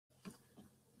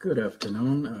Good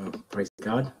afternoon. Praise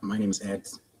God. My name is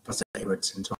Pastor Edward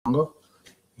Sintongo.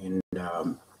 And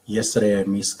yesterday I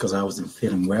missed because I wasn't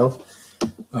feeling well.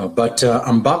 But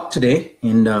I'm back today,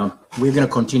 and we're going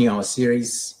to continue our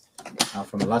series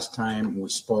from the last time we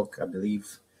spoke. I believe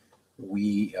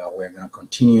we're going to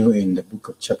continue in the book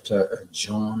of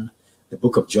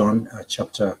John,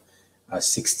 chapter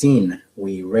 16.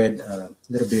 We read a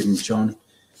little bit in John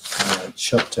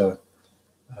chapter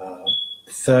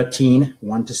 13,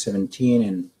 1 to 17,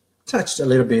 and touched a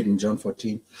little bit in John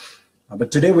 14. But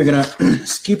today we're going to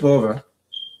skip over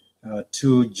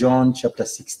to John chapter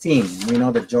 16. We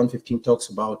know that John 15 talks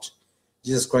about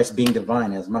Jesus Christ being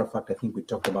divine. As a matter of fact, I think we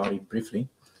talked about it briefly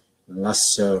in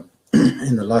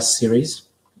the last series.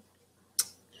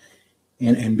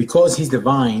 And because he's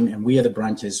divine and we are the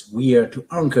branches, we are to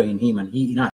anchor in him and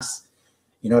he in us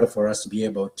in order for us to be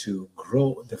able to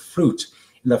grow the fruit.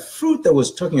 And the fruit that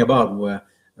was talking about were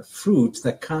the fruit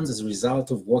that comes as a result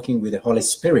of walking with the Holy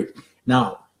Spirit.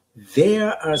 Now,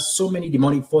 there are so many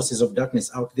demonic forces of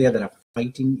darkness out there that are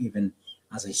fighting even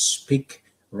as I speak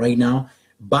right now.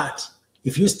 But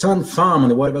if you stand firm on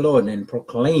the word of the Lord and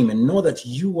proclaim and know that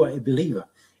you are a believer,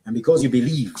 and because you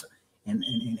believe and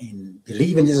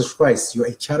believe in Jesus Christ, you're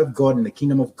a child of God in the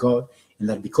kingdom of God, and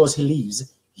that because he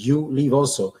lives, you live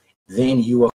also, then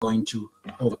you are going to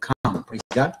overcome. Praise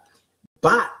God.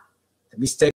 But the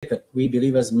mistake that we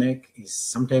believers make is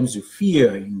sometimes you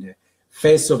fear in the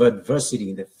face of adversity,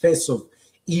 in the face of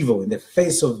evil, in the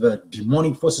face of the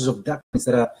demonic forces of darkness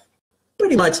that are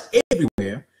pretty much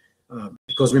everywhere.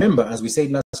 Because remember, as we said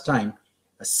last time,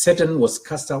 Satan was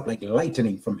cast out like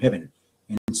lightning from heaven,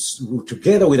 and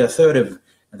together with a third of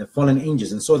the fallen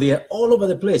angels. And so they are all over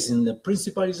the place in the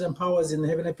principalities and powers in the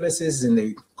heavenly places, and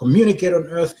they communicate on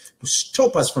earth to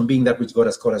stop us from being that which God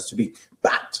has called us to be.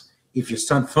 But if you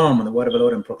stand firm on the word of the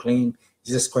Lord and proclaim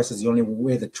Jesus Christ is the only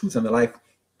way, the truth, and the life,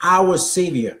 our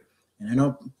Savior. And I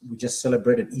know we just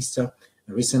celebrated Easter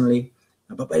recently,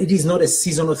 but it is not a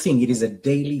seasonal thing. It is a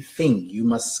daily thing. You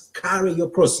must carry your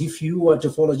cross. If you are to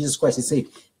follow Jesus Christ, he said,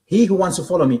 he who wants to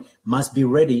follow me must be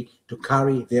ready to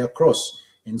carry their cross.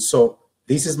 And so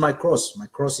this is my cross. My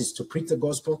cross is to preach the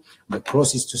gospel. My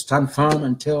cross is to stand firm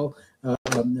and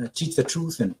teach the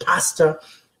truth and pastor.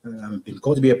 I've been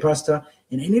called to be a pastor,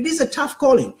 and it is a tough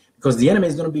calling because the enemy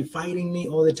is going to be fighting me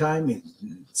all the time.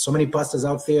 So many pastors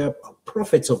out there,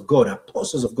 prophets of God,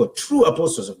 apostles of God, true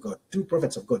apostles of God, true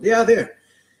prophets of God. They are there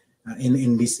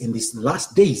in these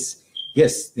last days.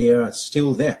 Yes, they are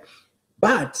still there,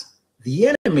 but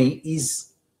the enemy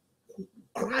is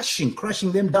crushing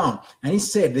them down. And he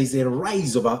said there's a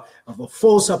rise of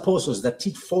false apostles that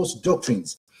teach false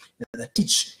doctrines, that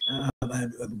teach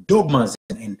dogmas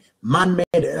and man-made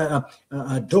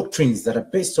doctrines that are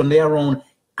based on their own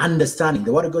understanding.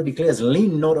 The word of God declares,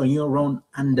 lean not on your own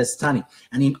understanding,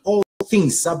 and in all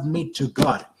things submit to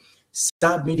God.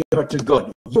 Submit your heart to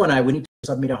God. You and I, we need to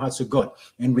submit our hearts to God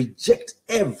and reject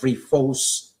every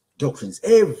false doctrines,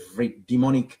 every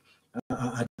demonic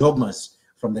dogmas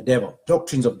from the devil,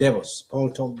 doctrines of devils.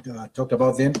 Paul talked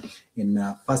about them in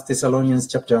 1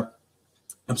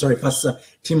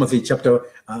 Timothy chapter,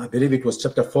 I believe it was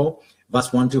chapter 4,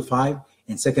 verse 1 to 5,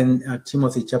 and 2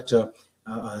 Timothy chapter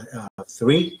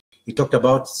 3. He talked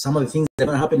about some of the things that are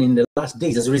going to happen in the last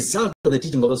days as a result of the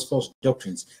teaching of those false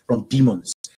doctrines from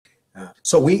demons.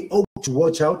 So we ought to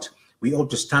watch out. We ought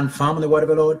to stand firm on the word of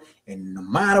the Lord, and no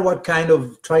matter what kind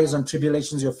of trials and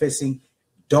tribulations you're facing,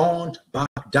 don't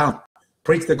back down.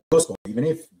 Preach the gospel. Even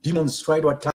if demons try to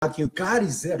attack you, God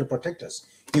is there to protect us.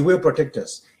 He will protect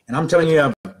us. And I'm telling you,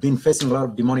 I've been facing a lot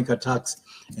of demonic attacks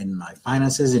in my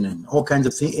finances and in all kinds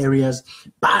of areas,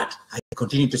 but I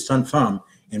continue to stand firm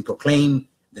and proclaim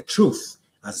the truth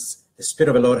as the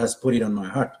Spirit of the Lord has put it on my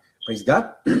heart. Praise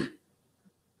God.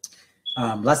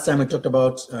 Last time we talked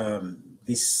about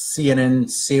this CNN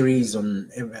series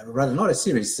rather not a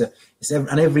series, it's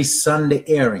an every Sunday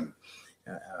airing.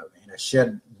 And I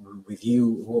shared with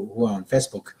you who are on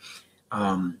Facebook.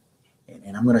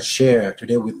 And I'm going to share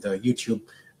today with the YouTube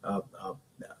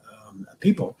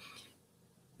people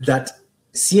that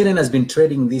CNN has been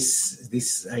trading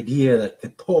this idea that the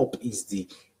Pope is the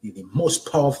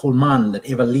most powerful man that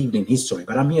ever lived in history.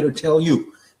 But I'm here to tell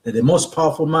you that the most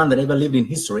powerful man that ever lived in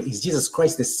history is Jesus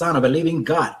Christ, the Son of a living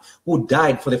God, who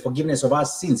died for the forgiveness of our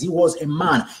sins. He was a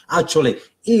man. Actually,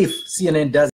 if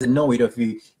CNN doesn't know it, or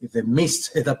if they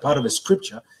missed that part of the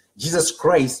scripture, Jesus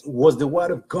Christ was the word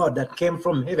of God that came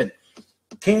from heaven,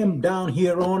 came down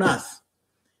here on earth.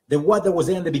 The word that was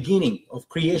there in the beginning of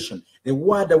creation, the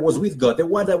word that was with God, the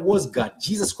word that was God,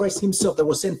 Jesus Christ himself that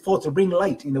was sent forth to bring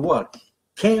light in the world,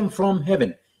 came from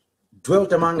heaven,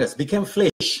 dwelt among us, became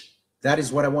flesh, That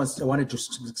is what I wanted to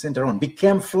center on.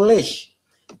 Became flesh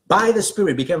by the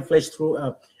Spirit, became flesh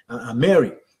through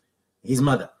Mary, his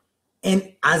mother.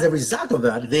 And as a result of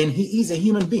that, then he is a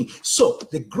human being. So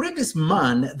the greatest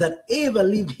man that ever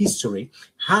lived history,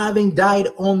 having died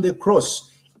on the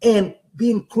cross and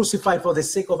being crucified for the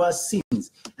sake of our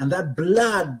sins, and that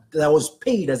blood that was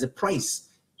paid as a price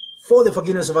for the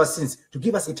forgiveness of our sins to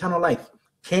give us eternal life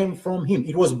came from him.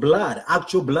 It was blood,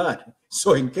 actual blood.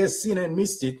 So in case sinner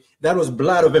missed it, that was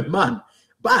blood of a man,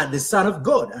 but the Son of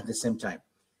God at the same time.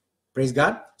 Praise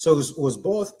God. So it was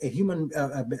both a human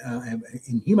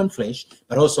in human flesh,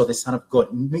 but also the Son of God,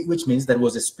 which means that it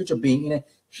was a spiritual being in a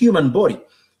human body.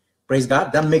 Praise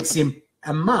God. That makes him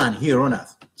a man here on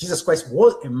earth. Jesus Christ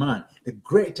was a man, the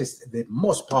greatest, the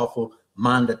most powerful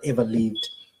man that ever lived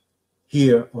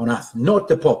here on earth, not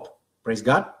the Pope. Praise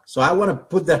God. So I want to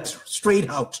put that straight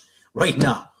out right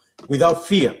now without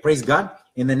fear. Praise God.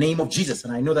 In the name of Jesus.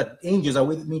 And I know that angels are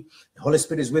with me. The Holy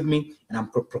Spirit is with me. And I'm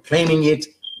proclaiming it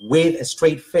with a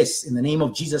straight face in the name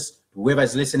of Jesus. Whoever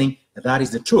is listening, that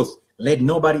is the truth. Let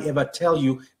nobody ever tell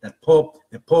you that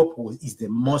the Pope is the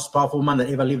most powerful man that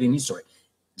ever lived in history.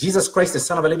 Jesus Christ, the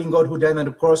Son of a living God, who died on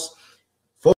the cross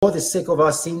for the sake of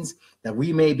our sins, that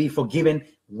we may be forgiven,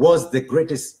 was the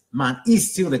greatest man,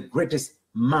 is still the greatest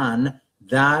man,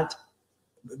 that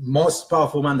most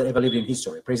powerful man that ever lived in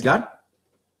history. Praise God.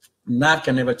 That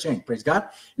can never change. Praise God.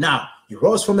 Now, he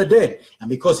rose from the dead, and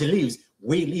because he lives,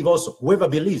 we live also. Whoever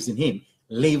believes in him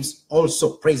lives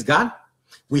also. Praise God.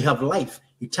 We have life,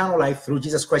 eternal life, through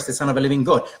Jesus Christ, the Son of a living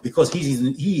God, because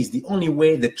he is the only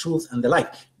way, the truth, and the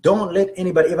life. Don't let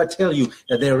anybody ever tell you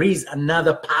that there is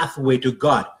another pathway to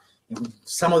God.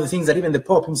 Some of the things that even the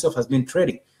Pope himself has been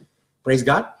treading. Praise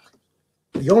God.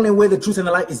 The only way, the truth, and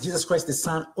the life is Jesus Christ, the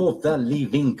Son of the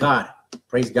living God.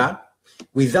 Praise God.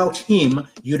 Without him,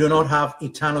 you do not have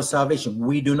eternal salvation.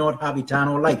 We do not have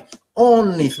eternal life.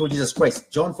 Only through Jesus Christ.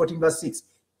 John 14 verse 6.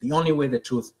 The only way, the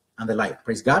truth, and the life.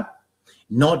 Praise God.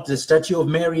 Not the statue of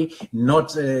Mary,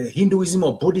 not Hinduism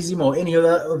or Buddhism or any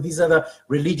other of these other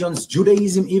religions,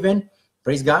 Judaism even.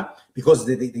 Praise God. Because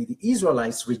the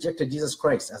Israelites rejected Jesus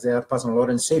Christ as their personal Lord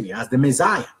and Savior, as the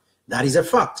Messiah. That is a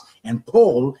fact. And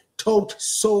Paul taught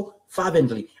so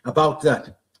fervently about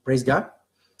that. Praise God.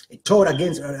 He taught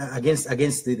against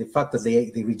the fact that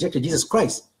they rejected Jesus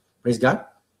Christ. Praise God.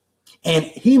 And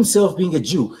he himself, being a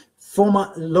Jew,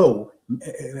 former law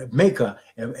maker,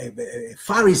 a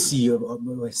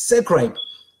Pharisee, a scribe,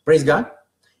 praise God,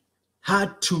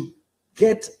 had to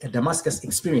get a Damascus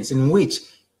experience in which,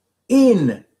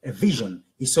 in a vision,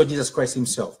 he saw Jesus Christ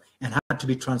himself and had to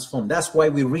be transformed. That's why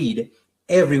we read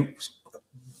every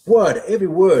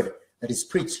word that is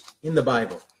preached in the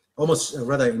Bible, almost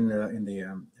rather in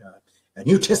the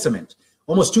New Testament.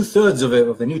 Almost 2/3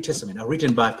 of the New Testament are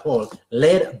written by Paul,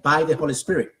 led by the Holy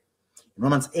Spirit. In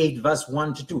Romans 8, verse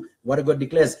 1-2, what God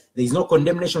declares, there is no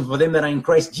condemnation for them that are in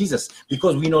Christ Jesus,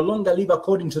 because we no longer live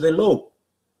according to the law,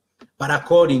 but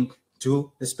according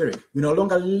to the Spirit. We no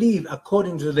longer live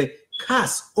according to the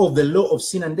curse of the law of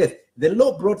sin and death. The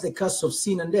law brought the curse of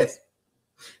sin and death.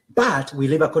 But we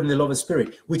live according to the law of the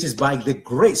Spirit, which is by the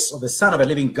grace of the Son of a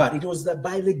living God. It was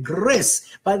by the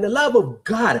grace, by the love of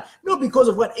God, not because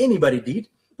of what anybody did,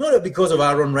 not because of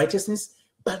our own righteousness,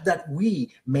 but that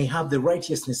we may have the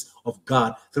righteousness of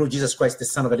God through Jesus Christ, the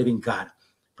Son of a living God.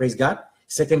 Praise God.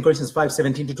 2 Corinthians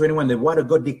 5:17-21, the word of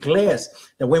God declares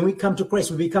that when we come to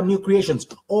Christ, we become new creations.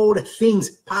 All things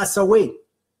pass away.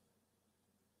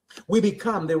 We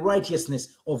become the righteousness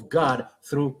of God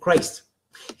through Christ.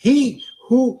 He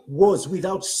who was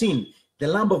without sin, the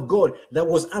Lamb of God that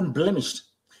was unblemished,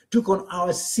 took on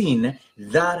our sin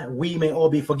that we may all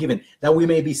be forgiven, that we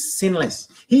may be sinless.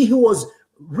 He who was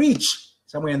rich,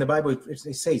 somewhere in the Bible it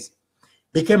says,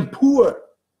 became poor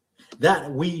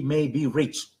that we may be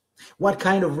rich. What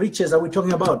kind of riches are we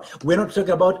talking about? We're not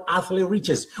talking about earthly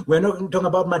riches. We're not talking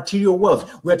about material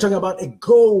wealth. We're talking about a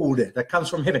gold that comes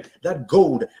from heaven. That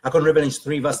gold, according to Revelation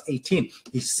 3 verse 18,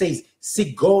 it says,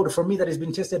 seek gold from me that has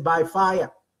been tested by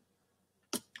fire,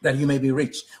 that you may be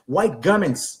rich. White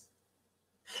garments,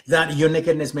 that your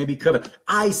nakedness may be covered.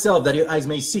 Eye salve, that your eyes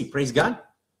may see. Praise God.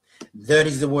 That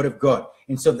is the word of God.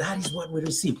 And so that is what we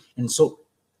receive. And so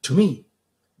to me,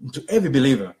 to every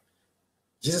believer,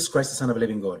 Jesus Christ, the Son of a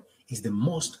living God, is the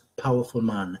most powerful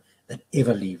man that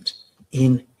ever lived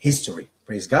in history.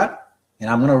 Praise God. And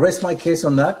I'm going to rest my case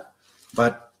on that.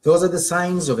 But those are the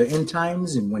signs of the end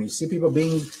times. And when you see people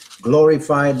being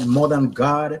glorified more than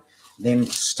God, then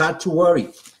start to worry.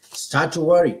 Start to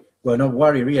worry. Well, not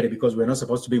worry really, because we're not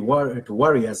supposed to be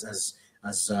worry as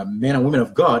men and women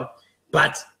of God.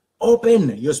 But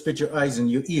open your spiritual eyes and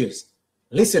your ears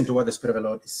Listen to what the Spirit of the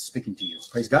Lord is speaking to you.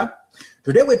 Praise God.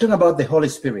 Today we're talking about the Holy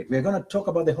Spirit. We're going to talk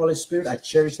about the Holy Spirit. I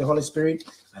cherish the Holy Spirit.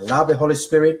 I love the Holy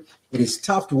Spirit. It is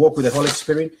tough to walk with the Holy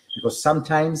Spirit because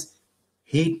sometimes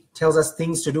He tells us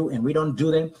things to do and we don't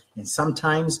do them. And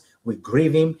sometimes we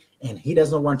grieve Him and He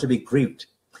does not want to be grieved.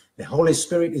 The Holy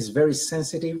Spirit is very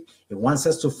sensitive. He wants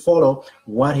us to follow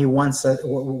what He wants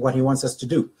us to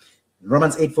do. In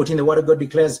Romans 8:14, the Word of God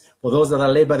declares, for those that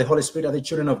are led by the Holy Spirit are the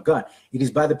children of God. It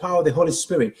is by the power of the Holy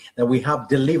Spirit that we have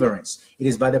deliverance. It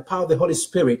is by the power of the Holy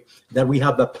Spirit that we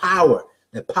have the power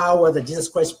that Jesus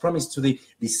Christ promised to the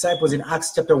disciples in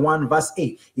Acts chapter 1, verse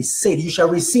 8. He said, you shall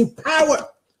receive power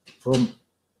from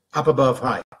up above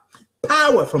high.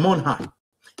 Power from on high.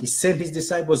 He sent His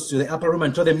disciples to the upper room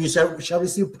and told them, you shall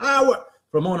receive power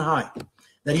from on high,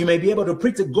 that you may be able to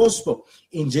preach the gospel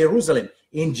in Jerusalem,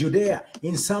 in Judea,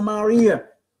 in Samaria,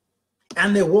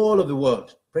 and the whole of the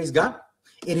world. Praise God.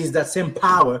 It is that same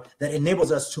power that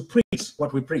enables us to preach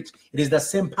what we preach. It is that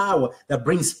same power that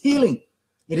brings healing.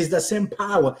 It is the same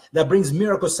power that brings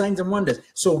miracle signs and wonders.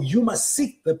 So you must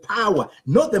seek the power,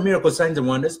 not the miracle signs and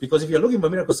wonders, because if you're looking for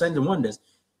miracle signs and wonders,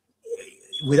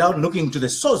 without looking to the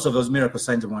source of those miracle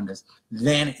signs and wonders,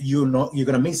 then you're going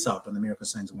to miss out on the miracle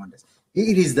signs and wonders.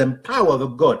 It is the power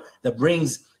of God that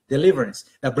brings deliverance,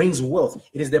 that brings wealth.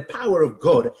 It is the power of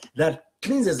God that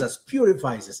cleanses us,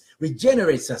 purifies us,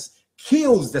 regenerates us,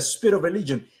 kills the spirit of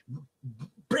religion,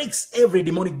 breaks every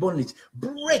demonic bondage,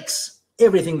 breaks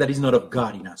everything that is not of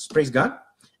God in us. Praise God.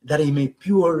 That He may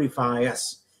purify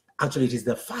us. Actually, it is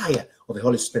the fire of the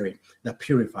Holy Spirit that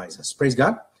purifies us. Praise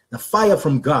God. The fire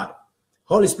from God.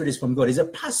 Holy Spirit is from God. It's a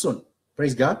person.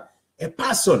 Praise God. A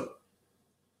person.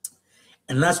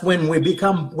 And that's when we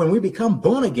become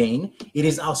born again. It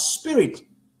is our spirit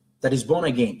that is born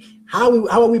again. How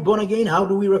are we born again? How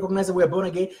do we recognize that we are born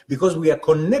again? Because we are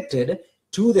connected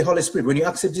to the Holy Spirit. When you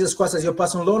accept Jesus Christ as your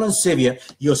personal Lord and Savior,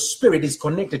 your spirit is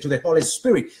connected to the Holy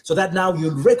Spirit. So that now you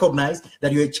recognize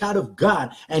that you're a child of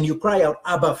God and you cry out,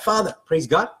 Abba, Father. Praise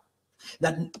God.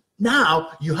 That now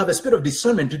you have a spirit of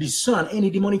discernment to discern any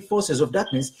demonic forces of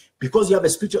darkness, because you have a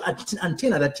spiritual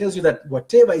antenna that tells you that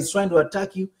whatever is trying to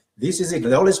attack you, this is it.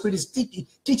 The Holy Spirit is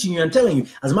teaching you and telling you.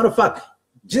 As a matter of fact,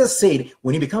 Jesus said,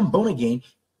 when you become born again,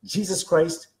 Jesus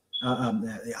Christ,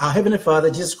 our Heavenly Father,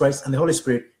 Jesus Christ, and the Holy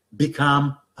Spirit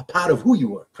become a part of who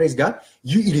you are. Praise God.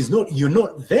 You're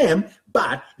not them,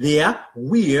 but we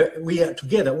are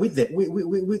together with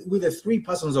the three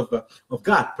persons of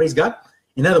God. Praise God.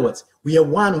 In other words, we are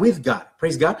one with God.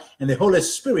 Praise God. And the Holy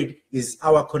Spirit is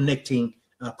our connecting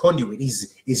conduit.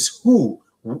 Is who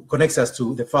connects us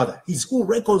to the Father. He's who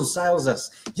reconciles us.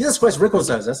 Jesus Christ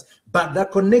reconciles us, but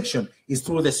that connection is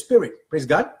through the Spirit. Praise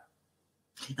God.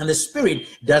 And the Spirit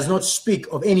does not speak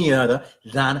of any other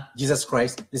than Jesus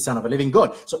Christ, the Son of a living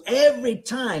God. So every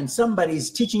time somebody is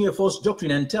teaching you a false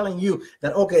doctrine and telling you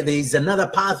that, okay, there is another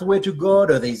pathway to God,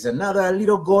 or there is another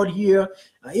little God here,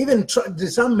 even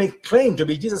some may claim to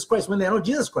be Jesus Christ when they are not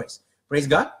Jesus Christ. Praise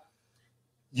God.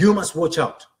 You must watch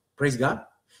out. Praise God.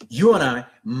 You and I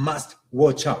must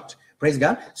watch out. Praise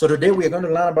God. So today we are going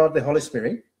to learn about the Holy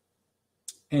Spirit.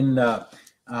 And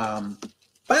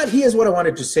but here's what I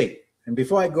wanted to say. And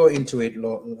before I go into it,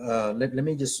 Lord, let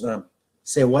me just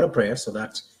say a word of prayer so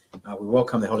that we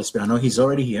welcome the Holy Spirit. I know He's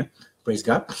already here. Praise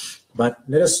God. But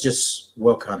let us just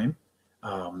welcome Him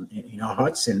in our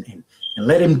hearts and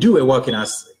let Him do a work in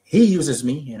us. He uses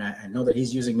me, and I know that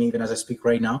He's using me even as I speak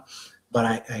right now. But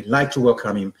I like to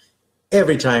welcome Him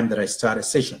every time that I start a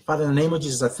session. Father, in the name of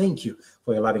Jesus, I thank You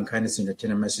for Your loving kindness and Your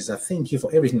tender mercies. I thank You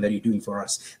for everything that You're doing for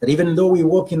us. That even though we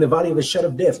walk in the valley of the shadow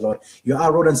of death, Lord, You are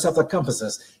our rod and staff that comforts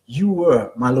us. You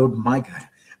are, my Lord, my God.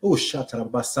 Oh,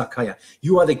 Shatarabasakaya.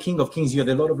 You are the King of Kings. You are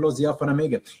the Lord of Lords, the Alpha and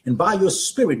Omega. And by Your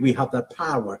Spirit, we have that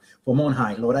power from on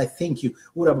high. Lord, I thank You.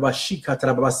 The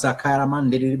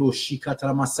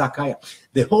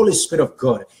Holy Spirit of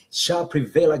God shall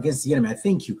prevail against the enemy. I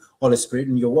thank You, Holy Spirit,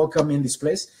 and You're welcome in this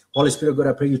place. Holy Spirit of God,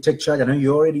 I pray You take charge. I know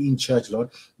You're already in charge, Lord,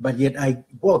 but yet I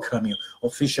welcome You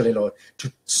officially, Lord,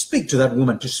 to speak to that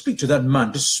woman, to speak to that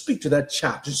man, to speak to that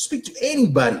child, to speak to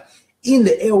anybody in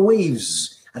the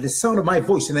airwaves at the sound of my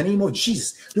voice, in the name of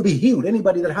Jesus, to be healed.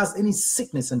 Anybody that has any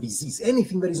sickness and disease,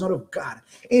 anything that is not of God,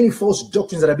 any false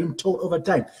doctrines that have been taught over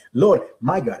time, Lord,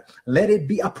 my God, let it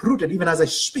be uprooted even as I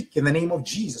speak in the name of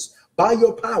Jesus. By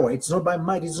Your power, it's not by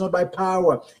might, it's not by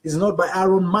power, it's not by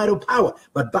our own might or power,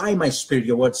 but by My Spirit.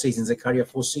 Your word says in Zechariah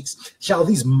 4:6, shall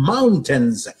these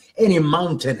mountains, any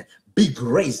mountain, be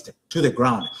razed to the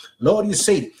ground. Lord, You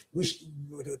said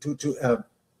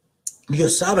Your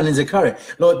servant in Zechariah,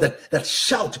 Lord, that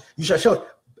shout, you shall shout,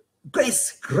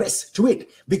 grace, grace to it,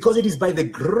 because it is by the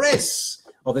grace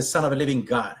of the Son of a living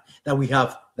God that we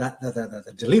have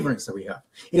the deliverance that we have.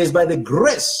 It is by the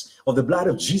grace of the blood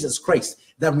of Jesus Christ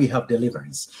that we have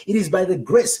deliverance. It is by the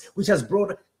grace which has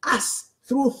brought us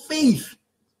through faith,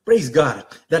 praise God,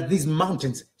 that these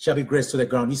mountains shall be raised to the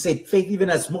ground. He said faith, even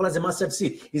as small as a mustard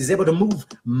seed, is able to move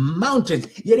mountains.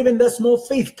 Yet even that small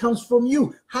faith comes from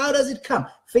you. How does it come?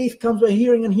 Faith comes by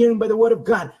hearing, and hearing by the word of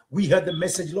God. We heard the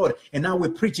message, Lord, and now we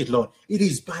preach it, Lord. It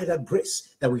is by that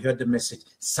grace that we heard the message.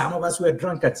 Some of us were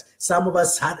drunkards. Some of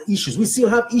us had issues. We still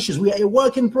have issues. We are a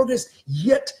work in progress,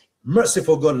 yet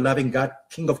merciful God, loving God,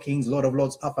 King of Kings, Lord of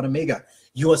Lords, Alpha and Omega.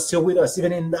 You are still with us,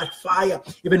 even in that fire.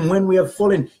 Even when we have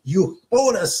fallen, you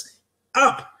hold us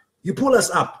up. You pull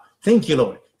us up. Thank you,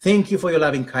 Lord. Thank you for your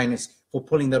loving kindness, for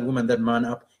pulling that woman, that man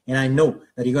up. And I know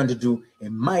that you're going to do a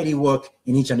mighty work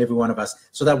in each and every one of us,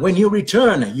 so that when you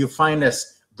return, you find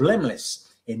us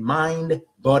blameless in mind,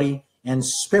 body, and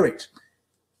spirit.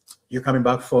 You're coming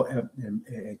back for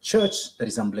a church that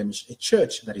is unblemished, a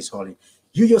church that is holy.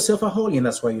 You yourself are holy, and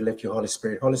that's why you left your Holy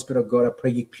Spirit. Holy Spirit of God, I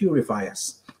pray you purify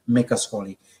us, make us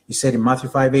holy. You said in Matthew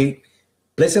 5:8,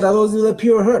 blessed are those with a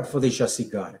pure heart, for they shall see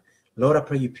God. Lord, I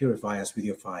pray you purify us with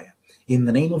your fire. In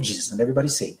the name of Jesus, and everybody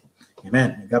say,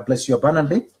 amen. God bless you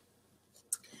abundantly.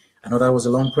 I know that was a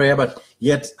long prayer, but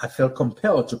yet I felt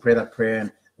compelled to pray that prayer,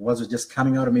 and words were just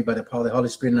coming out of me by the power of the Holy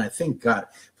Spirit, and I thank God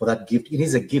for that gift. It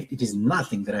is a gift. It is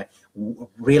nothing that I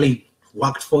really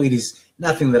worked for. It is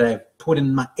nothing that I put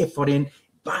in my effort in,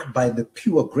 but by the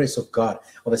pure grace of God,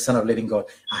 of the Son of living God,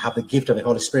 I have the gift of the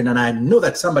Holy Spirit, and I know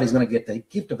that somebody's going to get the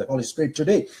gift of the Holy Spirit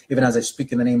today, even as I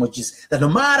speak in the name of Jesus, that no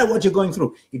matter what you're going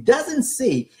through, it doesn't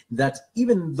say that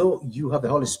even though you have the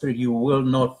Holy Spirit, you will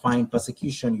not find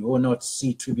persecution, you will not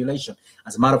see tribulation.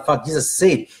 As a matter of fact, Jesus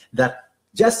said that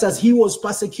just as he was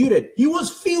persecuted, he was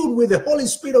filled with the Holy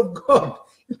Spirit of God.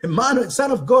 The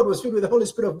Son of God was filled with the Holy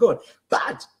Spirit of God,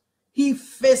 but he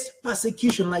faced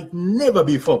persecution like never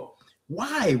before.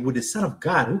 Why would the Son of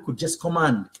God, who could just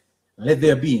command, let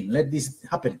there be, let this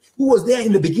happen, who was there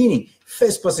in the beginning,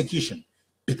 face persecution?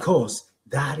 Because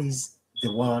that is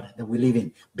the world that we live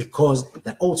in. Because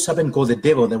that old serpent called the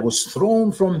devil, that was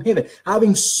thrown from heaven,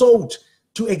 having sought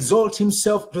to exalt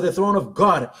himself to the throne of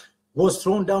God, was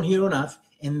thrown down here on earth.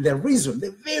 And the reason,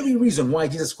 the very reason why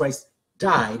Jesus Christ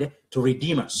died, to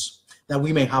redeem us, that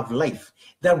we may have life,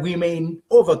 that we may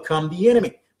overcome the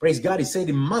enemy. Praise God. He said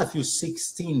in Matthew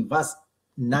 16, verse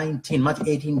 19,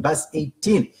 Matthew 18, verse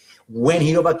 18, when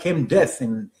he overcame death.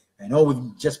 And I know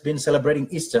we've just been celebrating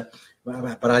Easter,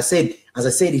 but as I said,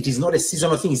 it is not a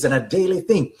seasonal thing, it's a daily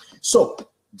thing. So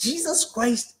Jesus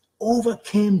Christ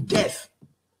overcame death.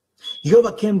 He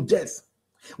overcame death.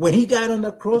 When he died on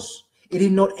the cross, it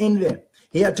did not end there.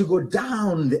 He had to go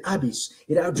down the abyss.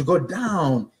 He had to go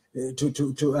down to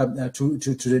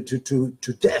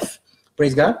death.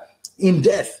 Praise God. In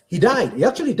death, he died. He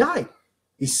actually died.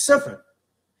 He suffered.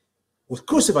 Was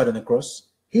crucified on the cross.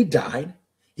 He died.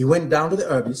 He went down to the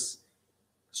abyss,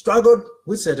 struggled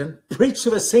with Satan, preached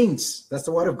to the saints. That's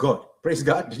the word of God. Praise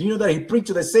God. Did you know that he preached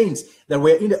to the saints that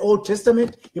were in the Old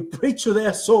Testament? He preached to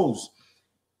their souls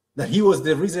that he was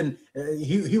the reason,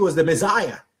 he was the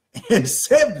Messiah, and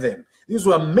saved them. These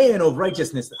were men of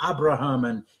righteousness, Abraham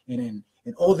and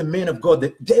all the men of God,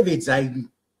 the Davids. I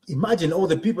imagine all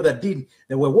the people that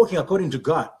were walking according to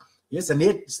God. Yes, and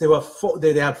yet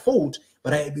they had fault,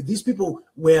 but these people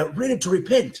were ready to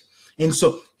repent. And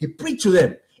so he preached to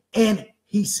them, and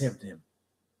he saved them.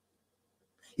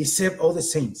 He saved all the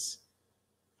saints.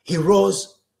 He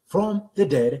rose from the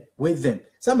dead with them.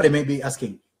 Somebody may be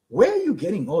asking, where are you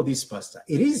getting all this, Pastor?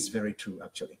 It is very true,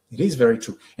 actually. It is very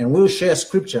true. And we'll share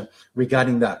scripture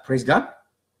regarding that. Praise God.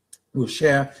 We'll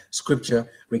share scripture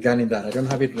regarding that. I don't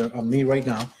have it on me right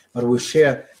now, but we'll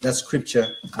share that scripture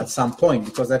at some point,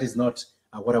 because that is not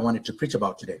what I wanted to preach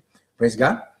about today. Praise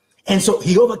God. And so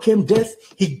he overcame death.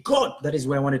 That is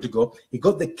where I wanted to go. He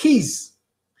got the keys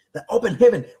that opened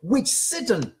heaven, which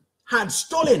Satan had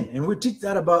stolen. And we'll teach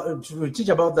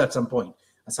about that at some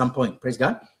point. Praise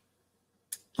God.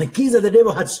 The keys that the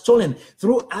devil had stolen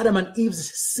through Adam and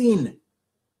Eve's sin.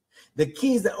 The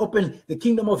keys that opened the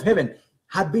kingdom of heaven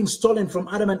had been stolen from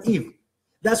Adam and Eve.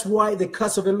 That's why the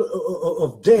curse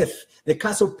of death, the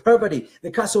curse of poverty,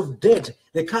 the curse of death,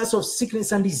 the curse of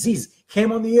sickness and disease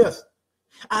came on the earth.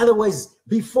 Otherwise,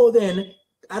 before then,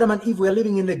 Adam and Eve were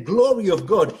living in the glory of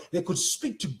God. They could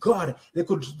speak to God.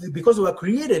 Because they were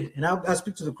created, and I'll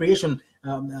speak to the creation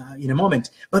in a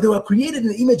moment, but they were created in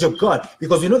the image of God,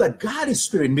 because we know that God is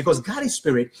spirit, and because God is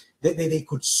spirit, they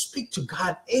could speak to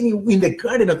God in the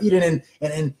Garden of Eden,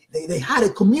 and they had a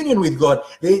communion with God.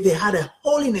 They had a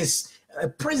holiness, a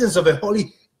presence of a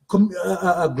holy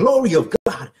glory of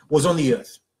God was on the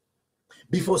earth.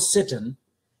 Before Satan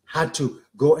had to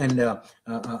go and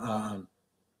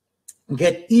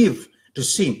get Eve to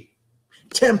sin,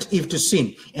 tempt Eve to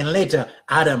sin, and later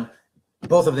Adam,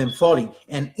 both of them falling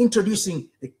and introducing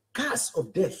the curse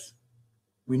of death.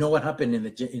 We know what happened in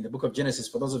the book of Genesis.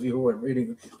 For those of you who are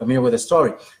reading, familiar with the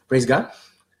story, praise God.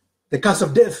 The curse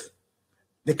of death,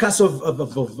 the curse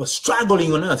of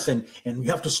struggling on earth, and you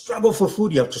have to struggle for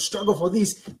food. You have to struggle for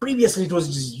this. Previously, it was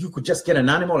just, you could just get an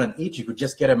animal and eat. You could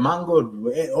just get a mango,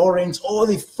 orange, all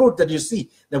the fruit that you see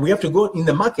that we have to go in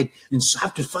the market and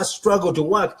have to first struggle to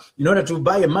work in order to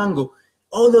buy a mango.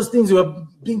 All those things were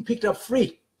being picked up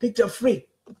free.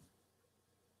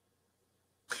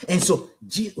 And so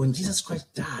when Jesus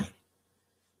Christ died,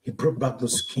 he brought back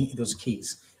those keys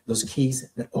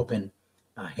that open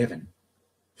heaven,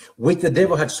 which the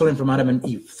devil had stolen from Adam and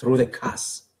Eve through the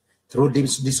curse, through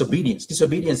disobedience.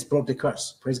 Disobedience brought the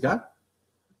curse. Praise God.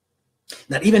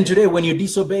 That even today, when you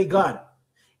disobey God,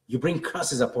 you bring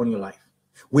curses upon your life.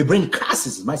 We bring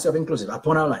curses, myself inclusive,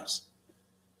 upon our lives.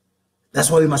 That's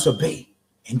why we must obey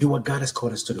and do what God has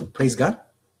called us to do. Praise God.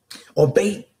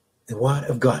 Obey the word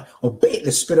of God. Obey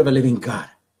the Spirit of a living God.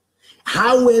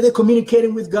 How were they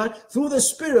communicating with God? Through the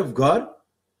Spirit of God.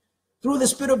 Through the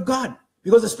Spirit of God.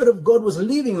 Because the Spirit of God was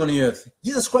living on the earth.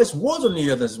 Jesus Christ was on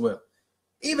the earth as well.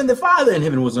 Even the Father in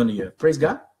heaven was on the earth. Praise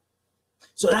God.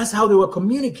 So that's how they were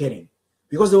communicating.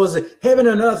 Because there was heaven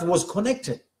and earth was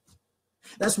connected.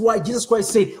 That's why Jesus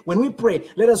Christ said, when we pray,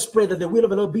 let us pray that the will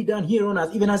of the Lord be done here on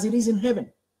earth, even as it is in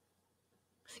heaven.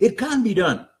 It can be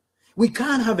done. We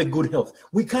can't have a good health.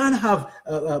 We can't have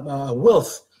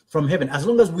wealth from heaven as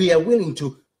long as we are willing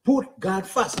to put God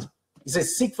first. He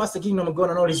says, seek first the kingdom of God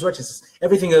and all his righteousness.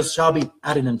 Everything else shall be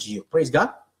added unto you. Praise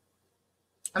God.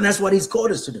 And that's what he's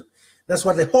called us to do. That's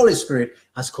what the Holy Spirit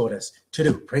has called us to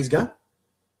do. Praise God.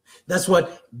 That's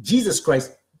what Jesus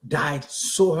Christ died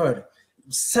so hard,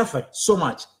 suffered so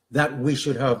much that we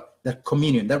should have that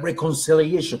communion, that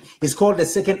reconciliation. Is called the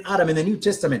second Adam in the New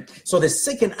Testament. So the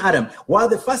second Adam, while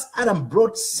the first Adam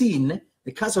brought sin,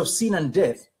 the curse of sin and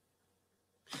death,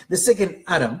 the second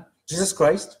Adam, Jesus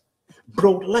Christ,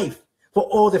 brought life for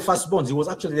all the firstborns. He was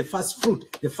actually the first fruit,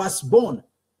 the firstborn.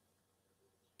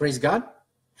 Praise God.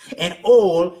 And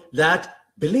all that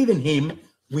believe in him,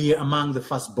 we are among the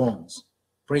firstborns.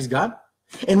 Praise God.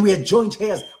 And we are joint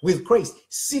heirs with Christ,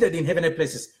 seated in heavenly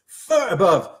places, far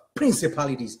above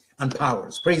principalities and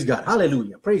powers. Praise God.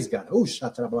 Hallelujah. Praise God. Oh,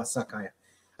 Shatarabasakaya.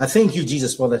 I thank you,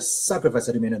 Jesus, for the sacrifice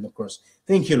that you made on the cross.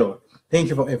 Thank you, Lord. Thank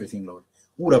you for everything, Lord.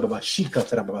 Now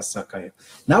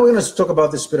we're going to talk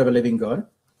about the Spirit of a living God.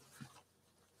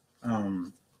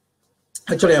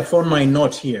 Actually, I found my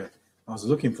note here. I was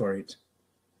looking for it.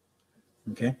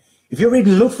 Okay. If you read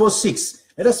Luke 4:6,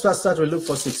 let us first start with Luke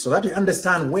 4:6 so that you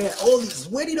understand where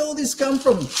did all this come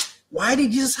from? Why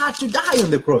did Jesus have to die on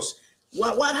the cross?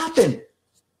 What happened?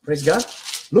 Praise God.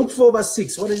 Luke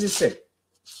 4:6. What does it say?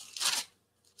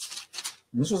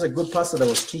 This was a good pastor that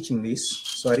was teaching this,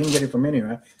 so I didn't get it from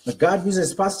anywhere. But God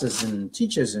uses pastors and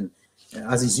teachers, and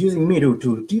as he's using me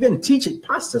to even teach it,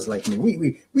 pastors like me.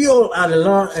 We all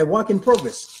are a work in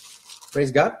progress.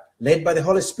 Praise God. Led by the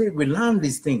Holy Spirit, we learn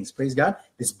these things. Praise God.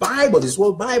 This Bible, this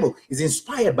whole Bible is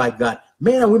inspired by God.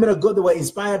 Men and women of God that were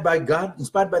inspired by God,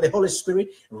 inspired by the Holy Spirit,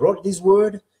 wrote this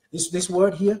word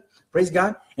here. Praise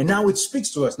God. And now it speaks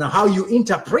to us. Now, how you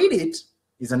interpret it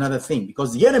is another thing,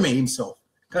 because the enemy himself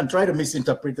can try to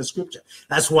misinterpret the scripture.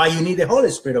 That's why you need the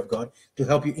Holy Spirit of God to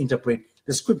help you interpret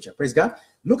the scripture. Praise God.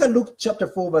 Look at Luke chapter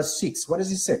 4:6. What does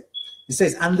he say? He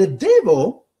says, and the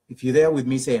devil, if you're there with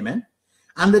me, say amen.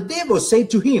 And the devil said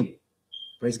to him,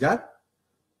 praise God,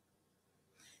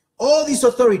 all this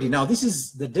authority. Now, this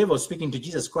is the devil speaking to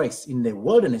Jesus Christ in the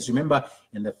wilderness. Remember,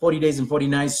 in the 40 days and 40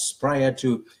 nights prior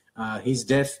to his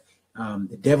death,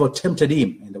 the devil tempted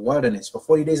him in the wilderness for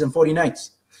 40 days and 40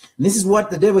 nights. And this is what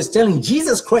the devil is telling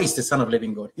Jesus Christ, the Son of the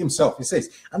living God himself. He says,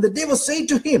 and the devil said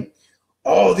to him,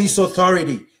 all this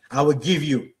authority I will give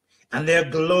you, and their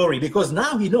glory, because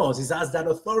now he knows he has that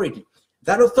authority.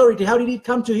 That authority, how did it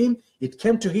come to him? It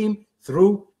came to him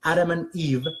through Adam and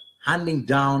Eve handing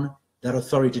down that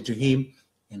authority to him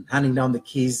and handing down the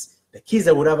keys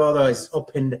that would have otherwise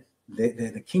opened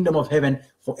the kingdom of heaven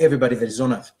for everybody that is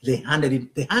on earth. They handed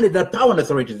that power and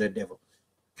authority to the devil.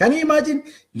 Can you imagine?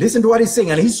 Listen to what he's saying,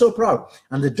 and he's so proud.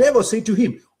 And the devil said to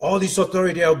him, all this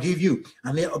authority I'll give you,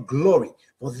 and their glory,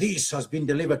 for this has been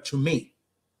delivered to me.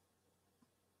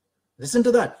 Listen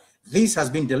to that. This has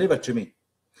been delivered to me,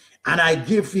 and I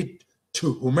give it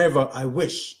to whomever I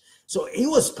wish. So he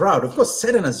was proud. Of course,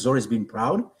 Satan has always been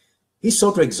proud. He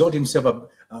sought to exalt himself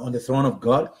up on the throne of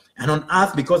God, and on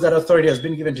earth, because that authority has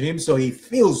been given to him, so he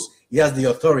feels he has the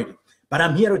authority. But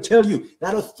I'm here to tell you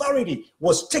that authority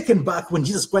was taken back when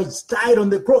Jesus Christ died on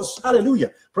the cross.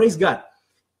 Hallelujah. Praise God.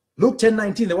 Luke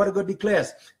 10:19, the word of God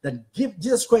declares that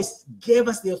Jesus Christ gave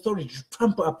us the authority to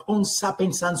trample upon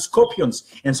serpents and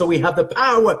scorpions. And so we have the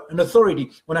power and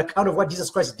authority on account of what Jesus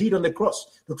Christ did on the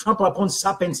cross, to trample upon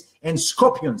serpents and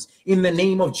scorpions in the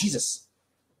name of Jesus.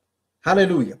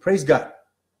 Hallelujah. Praise God.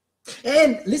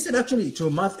 And listen actually to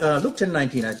Luke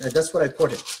 10:19. That's what I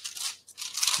quoted.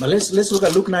 But let's look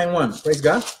at Luke 9:1. Praise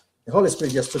God. The Holy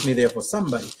Spirit just took me there for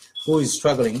somebody who is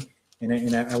struggling,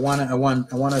 and I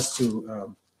want us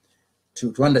to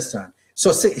understand.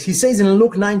 So he says in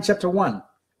Luke 9 chapter 1,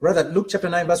 rather Luke chapter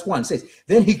 9 verse 1 says,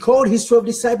 then he called his 12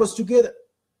 disciples together,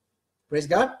 praise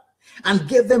God, and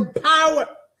gave them power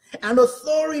and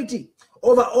authority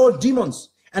over all demons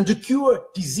and to cure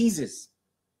diseases.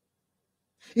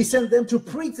 He sent them to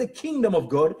preach the kingdom of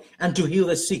God and to heal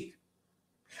the sick.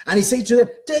 And he said to them,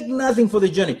 take nothing for the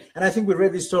journey. And I think we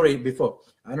read this story before.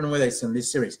 I don't know whether it's in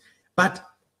this series, but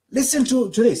listen to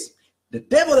this. The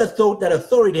devil that thought that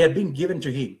authority had been given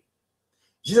to him,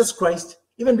 Jesus Christ,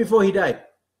 even before he died,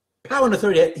 power and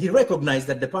authority, he recognized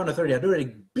that the power and authority had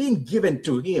already been given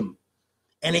to him.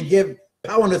 And he gave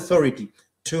power and authority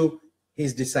to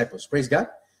his disciples, praise God,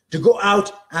 to go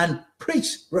out and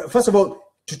preach, first of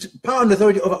all, to power and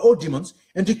authority over all demons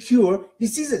and to cure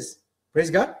diseases, praise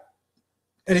God.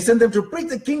 And he sent them to preach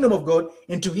the kingdom of God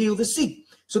and to heal the sick.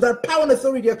 So that power and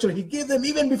authority, actually, he gave them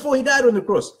even before he died on the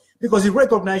cross, because he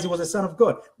recognized he was the Son of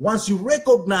God. Once you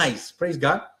recognize, praise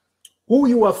God, who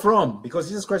you are from, because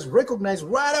Jesus Christ recognized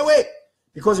right away,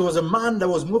 because he was a man that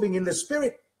was moving in the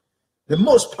Spirit, the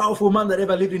most powerful man that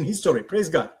ever lived in history. Praise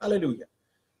God. Hallelujah.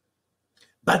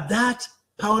 But that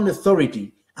power and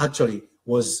authority actually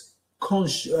was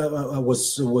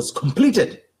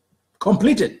completed.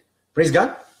 Praise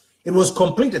God. It was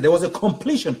completed. There was a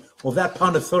completion of that power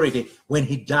and authority when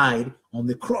he died on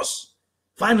the cross.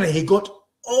 Finally, he got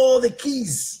all the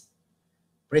keys.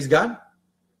 Praise God.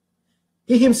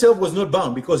 He himself was not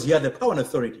bound because he had the power and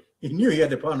authority. He knew he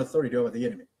had the power and authority over the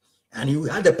enemy. And he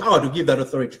had the power to give that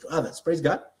authority to others. Praise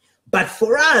God. But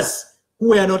for us,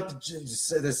 who are not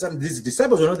the son, these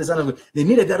disciples were not the Son of God, they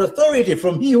needed that authority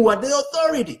from he who had the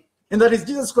authority. And that is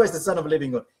Jesus Christ, the Son of the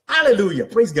living God. Hallelujah.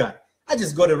 Praise God. I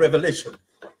just got a revelation.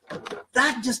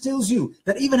 That just tells you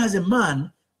that even as a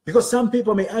man, because some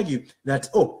people may argue that,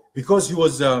 oh, because he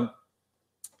was,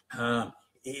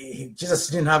 Jesus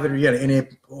didn't have really he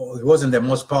wasn't the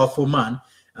most powerful man,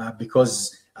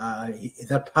 because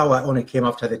that power only came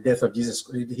after the death of Jesus,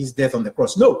 his death on the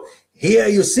cross. No, here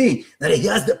you see that he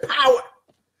has the power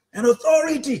and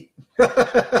authority.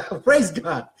 Praise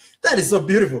God. That is so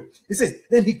beautiful. He says,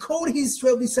 then he called his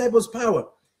 12 disciples power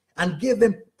and gave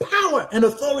them power and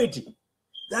authority.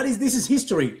 This is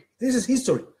history. This is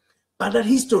history. But that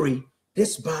history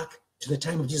dates back to the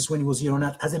time of Jesus when he was here on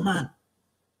earth as a man.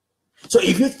 So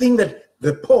if you think that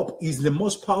the Pope is the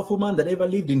most powerful man that ever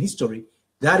lived in history,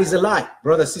 that is a lie,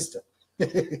 brother, sister.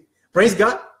 Praise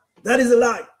God. That is a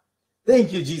lie.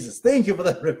 Thank you, Jesus. Thank you for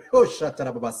that. Oh,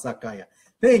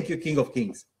 thank you, King of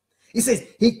Kings. He says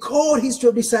he called his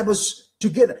 12 disciples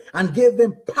together and gave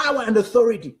them power and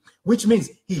authority, which means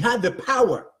he had the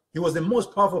power. He was the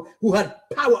most powerful, who had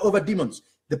power over demons.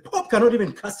 The Pope cannot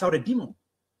even cast out a demon.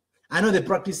 I know they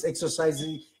practice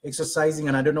exorcising,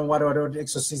 and I don't know what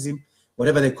exorcism,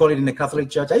 whatever they call it in the Catholic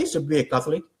Church. I used to be a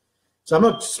Catholic, so I'm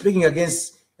not speaking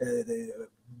against the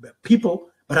people,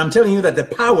 but I'm telling you that the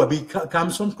power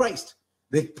comes from Christ.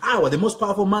 The power, the most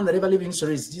powerful man that ever lived in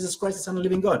history is Jesus Christ, the Son of the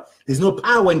living God. There's no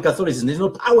power in Catholicism. There's no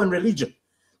power in religion.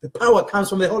 The power comes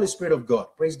from the Holy Spirit of God.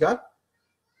 Praise God.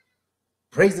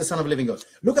 Praise the Son of the living God.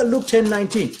 Look at Luke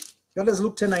 10:19. What does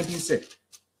Luke 10:19 say?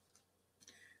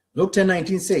 Luke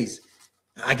 10:19 says,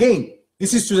 again,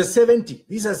 this is to the 70.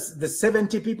 These are the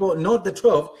 70 people, not the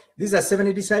 12. These are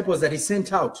 70 disciples that he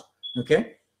sent out.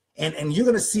 Okay? And you're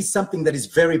going to see something that is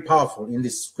very powerful in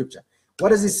this scripture. What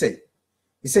does it say?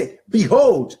 He said,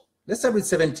 behold, let's start with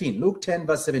 17. Luke 10,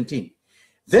 verse 17.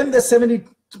 Then the 70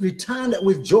 returned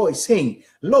with joy, saying,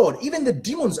 Lord, even the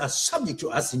demons are subject to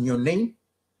us in your name.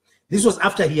 This was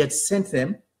after he had sent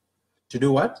them to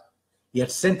do what? He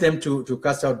had sent them to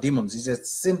cast out demons. He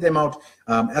just sent them out.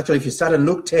 Actually, if you start in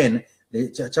Luke 10,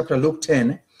 chapter Luke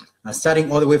 10,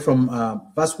 starting all the way from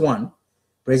verse 1,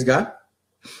 praise God,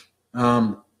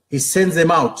 he sends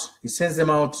them out. He sends them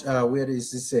out. Where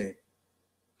does it say?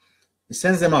 He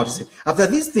sends them out. He says, after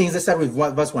these things, let's start with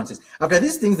what verse 1 says. After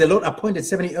these things, the Lord appointed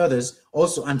 70 others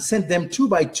also and sent them 2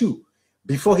 by 2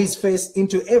 before his face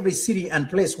into every city and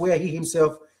place where he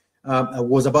himself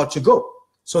was about to go.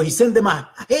 So he sent them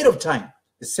ahead of time,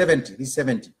 these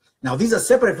 70. Now, these are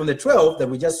separate from the 12 that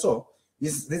we just saw.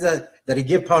 These are that he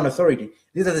gave power and authority.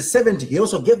 These are the 70. He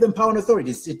also gave them power and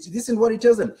authority. This is what he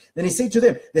tells them. Then he said to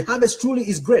them, the harvest truly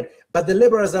is great, but the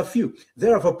laborers are few.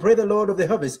 Therefore, pray the Lord of the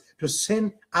harvest to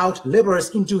send out laborers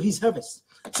into his harvest.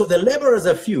 So the laborers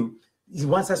are few. He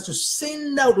wants us to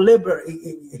send out labor.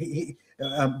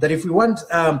 That if we want,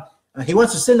 he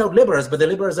wants to send out laborers, but the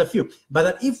laborers are few. But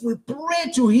that if we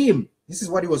pray to him, this is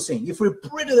what he was saying. If we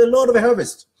pray to the Lord of the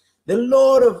harvest, the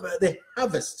Lord of the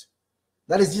harvest,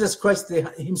 that is Jesus Christ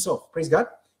himself. Praise God.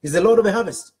 He's the Lord of the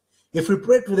harvest. If we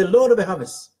pray to the Lord of the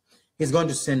harvest, he's going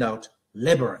to send out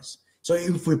laborers. So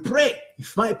if we pray,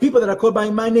 if my people that are called by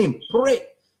my name pray,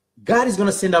 God is going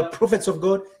to send out prophets of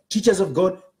God, teachers of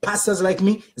God, pastors like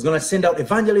me. He's going to send out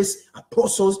evangelists,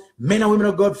 apostles, men and women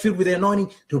of God filled with the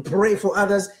anointing to pray for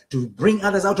others, to bring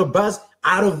others out of bars,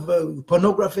 out of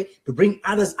pornography, to bring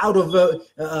others out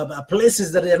of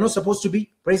places that they are not supposed to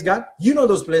be. Praise God. You know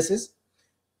those places,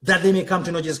 that they may come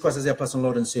to know Jesus Christ as their personal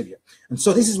Lord and Savior. And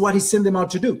so this is what he sent them out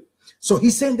to do. So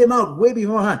he sent them out way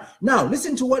beforehand. Now,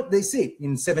 listen to what they say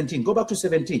in 17. Go back to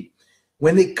 17.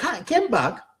 When they came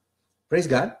back, praise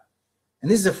God,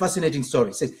 and this is a fascinating story.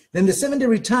 It says, then the 70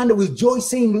 returned with joy,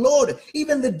 saying, Lord,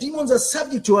 even the demons are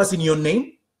subject to us in your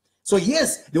name. So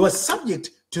yes, they were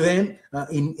subject to them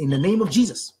in the name of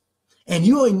Jesus. And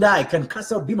you and I can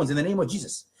cast out demons in the name of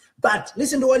Jesus. But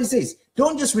listen to what he says.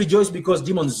 Don't just rejoice because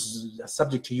demons are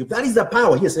subject to you. That is the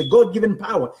power. Yes, a God-given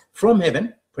power from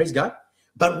heaven. Praise God.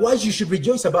 But what you should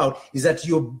rejoice about is that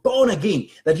you're born again,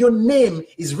 that your name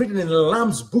is written in the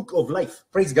Lamb's book of life.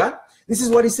 Praise God. This is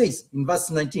what he says in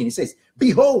verse 19. He says,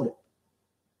 behold.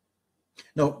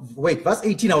 No, wait, verse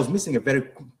 18, I was missing a very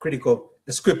critical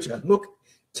scripture. Look,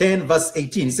 10 verse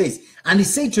 18. He says, and he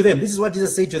said to them, this is what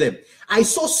Jesus said to them, I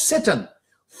saw Satan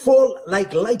fall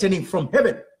like lightning from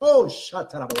heaven. Oh,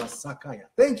 Shatarabasakaya.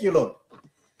 Thank you, Lord.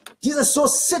 Jesus saw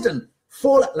Satan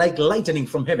fall like lightning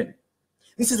from heaven.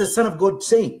 This is the Son of God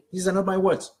saying. These are not my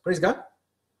words. Praise God.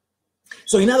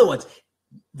 So in other words,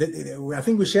 I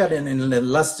think we shared in the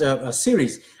last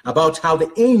series about how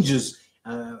the angels,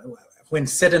 when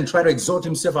Satan tried to exalt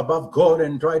himself above God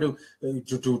and try to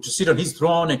sit on his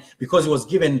throne, and because he was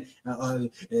given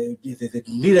the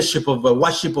leadership of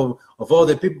worship of all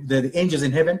the people, the angels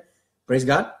in heaven, praise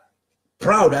God.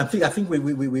 Proud. I think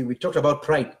we talked about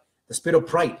pride, the spirit of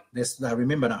pride. I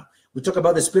remember now. We talked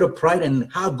about the spirit of pride and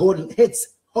how God hates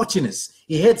haughtiness.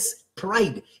 He hates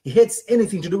pride. He hates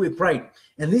anything to do with pride.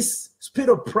 And this spirit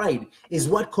of pride is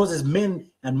what causes men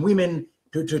and women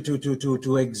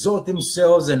to exalt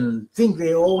themselves and think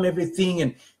they own everything.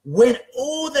 And when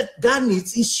all that God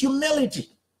needs is humility.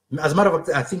 As a matter of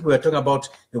fact, I think we were talking about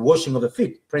the washing of the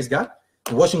feet. Praise God.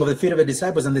 The washing of the feet of the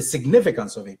disciples and the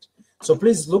significance of it. So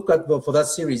please look at for that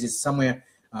series. It's somewhere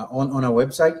on our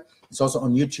website. It's also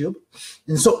on YouTube.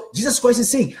 And so Jesus Christ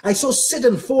is saying, I saw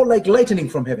Satan fall like lightning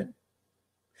from heaven.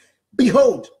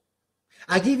 Behold,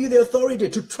 I give you the authority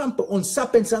to trample on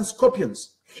serpents and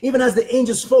scorpions, even as the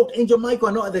angels fought, Angel Michael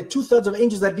and all the 2/3 of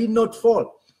angels that did not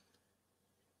fall.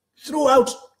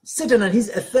 Throughout Satan and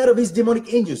a third of his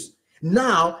demonic angels.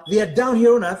 Now they are down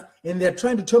here on earth and they're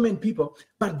trying to torment people,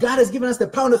 but God has given us the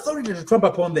power and authority to trample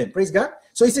upon them. Praise God.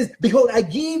 So he says, behold, I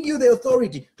give you the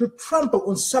authority to trample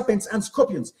on serpents and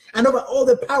scorpions and over all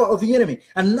the power of the enemy,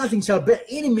 and nothing shall by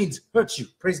any means hurt you.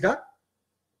 Praise God.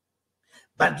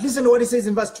 But listen to what he says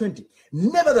in verse 20.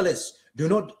 Nevertheless, do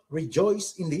not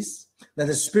rejoice in this, that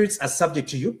the spirits are subject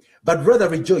to you, but rather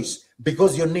rejoice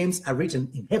because your names are written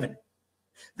in heaven.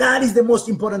 That is the most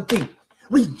important thing.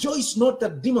 Rejoice not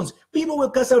that demons, people will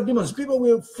cast out demons, people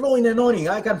will flow in the anointing.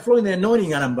 I can flow in the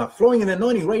anointing, and I'm flowing in the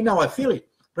anointing right now. I feel it.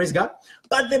 Praise God.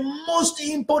 But the most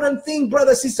important thing,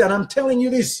 brother, sister, and I'm telling you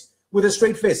this with a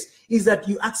straight face, is that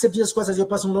you accept Jesus Christ as your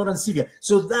personal Lord and Savior,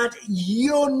 so that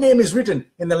your name is written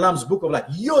in the Lamb's book of life.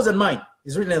 Yours and mine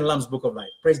is written in the Lamb's book of life.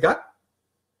 Praise God.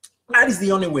 That is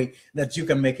the only way that you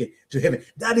can make it to heaven.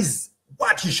 That is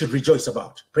what you should rejoice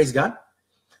about. Praise God.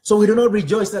 So we do not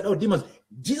rejoice that, oh, demons.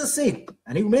 Jesus said,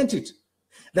 and he meant it,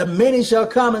 that many shall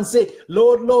come and say,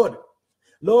 Lord, Lord,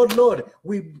 Lord, Lord,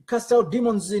 we cast out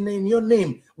demons in your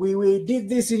name. We did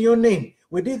this in your name.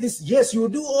 We did this. Yes, you will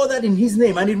do all that in his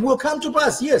name, and it will come to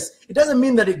pass. Yes, it doesn't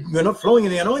mean that you're not flowing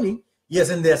in the anointing. Yes,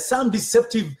 and there are some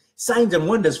deceptive signs and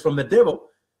wonders from the devil.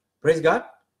 Praise God.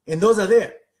 And those are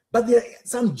there. But there are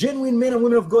some genuine men and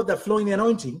women of God that flow in the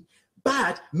anointing,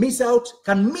 but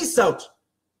can miss out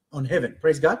on heaven.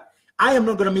 Praise God. I am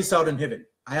not going to miss out on heaven.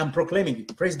 I am proclaiming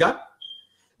it. Praise God.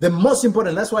 The most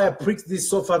important, that's why I preach this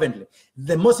so fervently.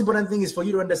 The most important thing is for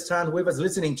you to understand, whoever's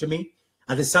listening to me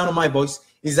at the sound of my voice,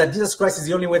 is that Jesus Christ is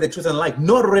the only way, the truth, and life.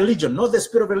 Not religion, not the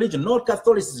spirit of religion, not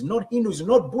Catholicism, not Hinduism,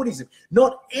 not Buddhism,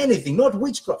 not anything, not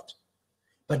witchcraft.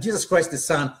 but Jesus Christ, the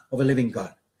Son of a living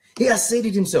God. He has said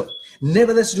it himself.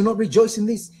 Nevertheless, do not rejoice in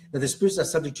this, that the spirits are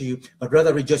subject to you, but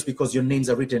rather rejoice because your names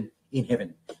are written in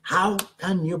heaven. How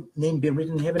can your name be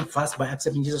written in heaven? First, by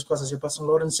accepting Jesus Christ as your personal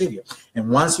Lord and Savior. And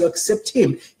once you accept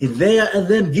him, he there and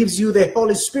then gives you the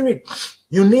Holy Spirit.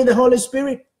 You need the Holy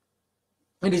Spirit.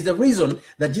 It is the reason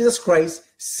that Jesus Christ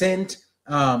sent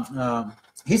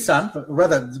his son,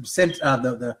 rather sent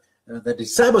the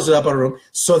disciples to the upper room,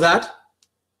 so that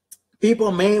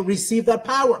people may receive that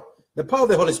power, the power of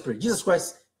the Holy Spirit. Jesus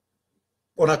Christ,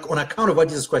 on account of what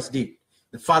Jesus Christ did,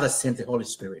 the Father sent the Holy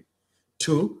Spirit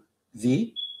to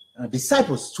the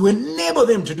disciples to enable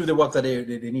them to do the work that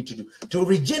they need to do, to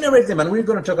regenerate them. And we're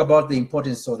going to talk about the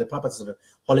importance or the purpose of the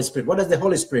Holy Spirit. What does the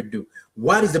Holy Spirit do?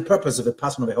 What is the purpose of the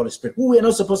person of the Holy Spirit? Who we are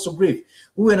not supposed to grieve,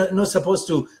 who we are not supposed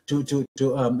to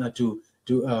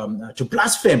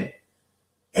blaspheme.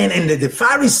 And the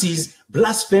Pharisees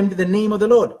blasphemed the name of the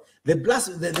Lord. They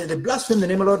blaspheme the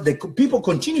name of the Lord. People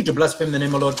continue to blaspheme the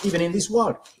name of the Lord even in this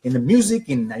world. In the music,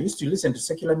 I used to listen to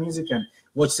secular music and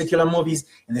watch secular movies,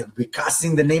 and they'll be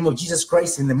cursing the name of Jesus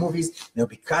Christ in the movies. They'll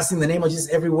be cursing the name of Jesus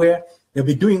everywhere. They'll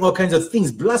be doing all kinds of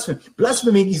things.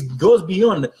 Blasphemy goes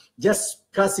beyond just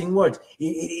cursing words.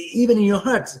 Even in your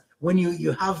heart, when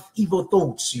you have evil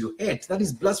thoughts, you hate, that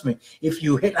is blasphemy. If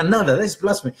you hate another, that is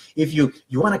blasphemy. If you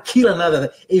want to kill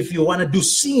another, if you want to do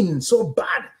sin so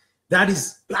bad, that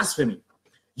is blasphemy.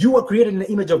 You were created in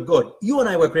the image of God. You and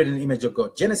I were created in the image of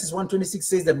God. Genesis 1:26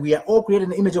 says that we are all created in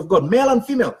the image of God, male and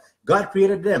female. God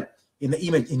created them in the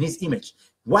image, in his image.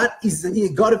 What is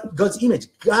God's image?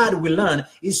 God, we learn,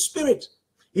 is spirit.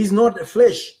 He's not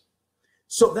flesh.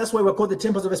 So that's why we're called the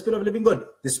temples of the Spirit of the living God.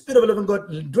 The Spirit of the living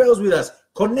God dwells with us,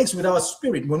 connects with our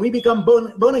spirit. When we become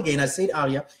born again, I said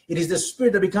earlier, it is the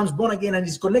Spirit that becomes born again and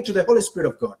is connected to the Holy Spirit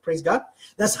of God. Praise God.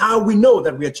 That's how we know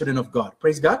that we are children of God.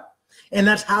 Praise God. And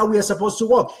that's how we are supposed to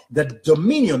walk. The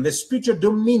dominion, the spiritual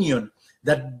dominion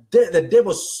that the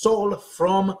devil stole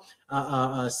from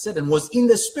Satan was in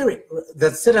the spirit.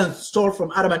 That Satan stole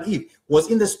from Adam and Eve was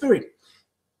in the spirit.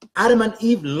 Adam and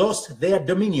Eve lost their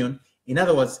dominion. In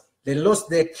other words, they lost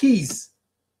their keys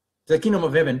to the kingdom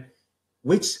of heaven,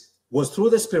 which was through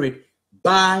the spirit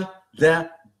by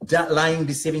that lying,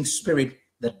 deceiving spirit,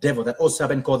 the devil, that old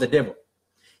serpent called the devil.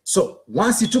 So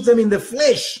once he took them in the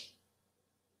flesh,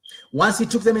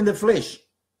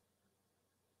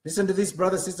 listen to this,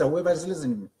 brother, sister, whoever is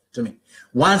listening to me.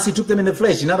 Once he took them in the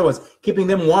flesh, in other words, keeping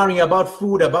them worrying about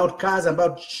food, about cars,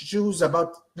 about shoes,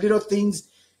 about little things,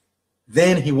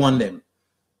 then he won them.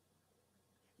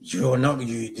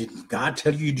 Did God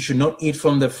tell you should not eat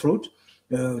from the fruit,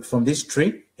 from this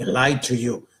tree? He lied to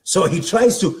you. So he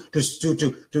tries to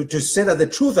say that the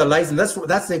truth are lies, and that's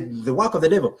the work of the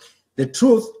devil. The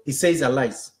truth, he says, are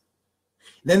lies.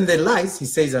 Then the lies, he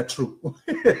says, are true.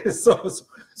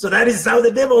 So that is how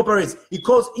the devil operates. He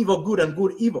calls evil good and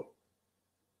good evil.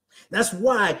 That's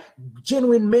why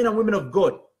genuine men and women of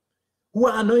God who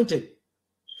are anointed,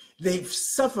 they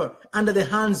suffer under the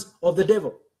hands of the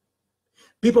devil.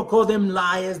 People call them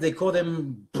liars. They call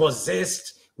them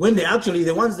possessed, when they're actually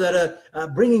the ones that are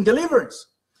bringing deliverance.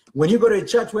 When you go to a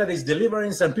church where there's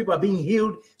deliverance and people are being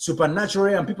healed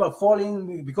supernaturally and people are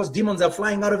falling because demons are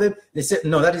flying out of them, they say,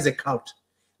 no, that is a cult.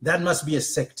 That must be a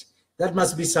sect. That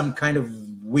must be some kind of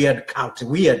weird cult.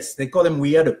 Weirds. They call them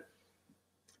weirdo.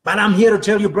 But I'm here to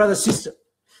tell you, brother, sister,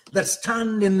 that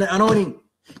stand in the anointing,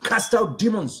 cast out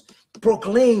demons,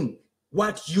 proclaim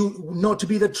what you know to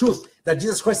be the truth, that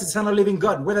Jesus Christ is the Son of the living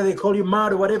God, whether they call you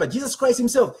mad or whatever. Jesus Christ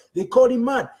himself, they called him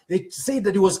mad. They say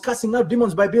that he was casting out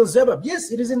demons by Beelzebub.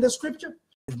 Yes, it is in the scripture.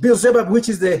 Beelzebub, which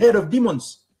is the head of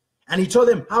demons. And he told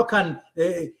them, how can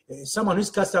someone who's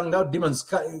casting out demons,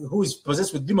 who is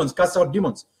possessed with demons, cast out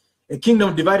demons? A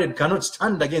kingdom divided cannot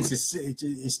stand against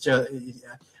itself.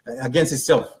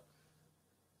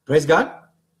 Praise God.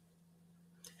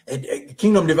 A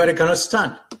kingdom divided cannot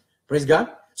stand. Praise God.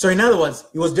 So in other words,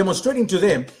 he was demonstrating to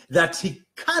them that he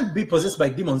can't be possessed by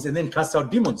demons and then cast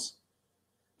out demons.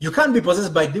 You can't be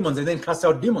possessed by demons and then cast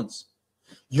out demons.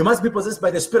 You must be possessed by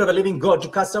the Spirit of a living God to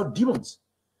cast out demons.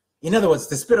 In other words,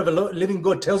 the Spirit of a living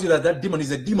God tells you that that demon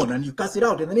is a demon and you cast it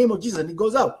out in the name of Jesus and it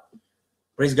goes out.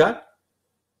 Praise God.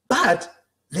 But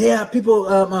there are people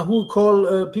who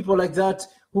call people like that,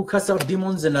 who cast out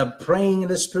demons and are praying in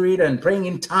the Spirit and praying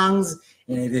in tongues.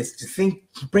 And they think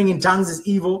praying in tongues is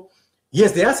evil.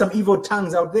 Yes, there are some evil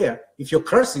tongues out there. If you're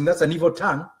cursing, that's an evil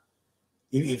tongue.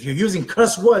 If you're using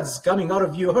curse words coming out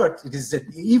of your heart, it is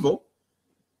evil.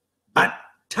 But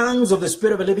tongues of the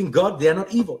Spirit of a living God, they are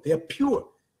not evil. They are pure.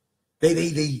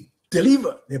 They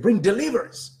deliver. They bring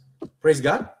deliverance. Praise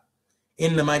God.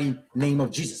 in the mighty name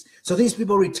of Jesus. So these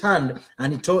people returned,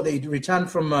 and they returned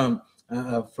from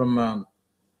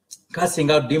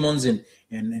casting out demons and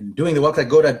doing the work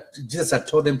that Jesus had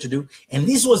told them to do. And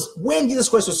this was when Jesus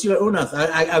Christ was still on earth.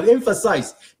 I've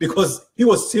emphasized, because he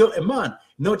was still a man,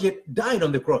 not yet died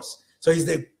on the cross. So he's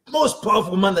the most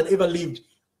powerful man that ever lived,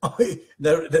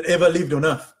 that ever lived on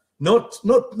earth. Not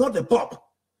the Pope.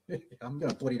 I'm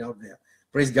gonna put it out there.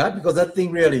 Praise God, because that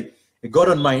thing really got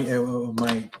on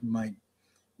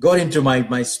got into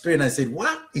my spirit, and I said,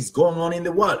 what is going on in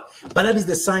the world? But that is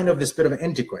the sign of the spirit of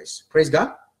Antichrist. Praise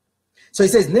God. So he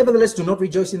says, nevertheless, do not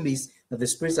rejoice in this, that the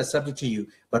spirits are subject to you,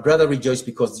 but rather rejoice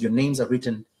because your names are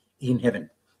written in heaven.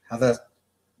 Other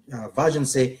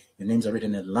versions say your names are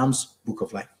written in the Lamb's book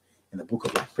of life, in the book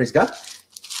of life. Praise God.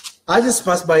 I just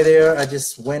passed by there. I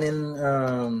just went in,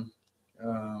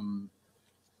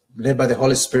 led by the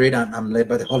Holy Spirit. I'm led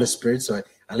by the Holy Spirit. So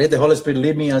I let the Holy Spirit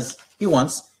lead me as he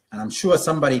wants. And I'm sure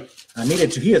somebody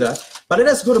needed to hear that. But let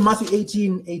us go to Matthew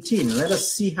 18:18. Let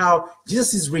us see how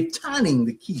Jesus is returning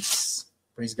the keys.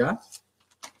 Praise God.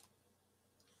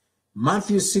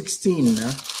 Matthew 16.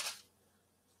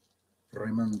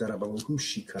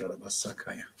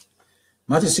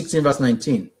 Matthew 16, verse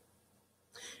 19.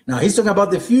 Now he's talking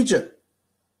about the future.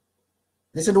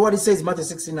 Listen to what he says, Matthew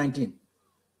 16:19.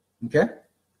 Okay?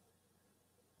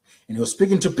 And he was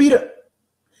speaking to Peter.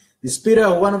 This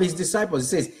Peter, one of his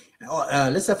disciples, he says,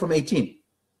 let's start from 18.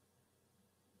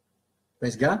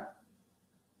 Praise God.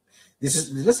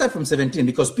 Let's start from 17,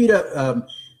 because Peter,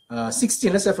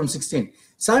 16, let's start from 16.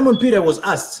 Simon Peter was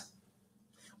asked,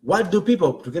 what do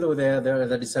people, together with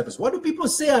their disciples, what do people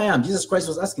say I am? Jesus Christ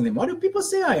was asking them, what do people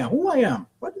say I am? Who I am?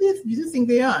 What do you think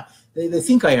they are? They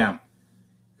think I am.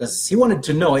 Because he wanted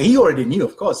to know. He already knew,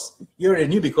 of course. He already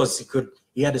knew, because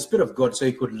he had the Spirit of God, so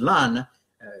he could learn.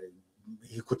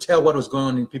 He could tell what was going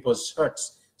on in people's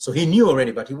hearts. So he knew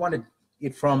already, but he wanted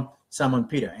it from Simon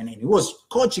Peter. And he was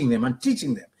coaching them and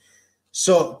teaching them.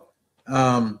 So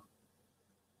listen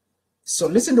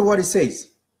to what he says.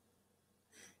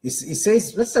 He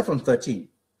says, let's start from 13,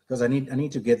 because I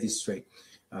need to get this straight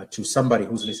to somebody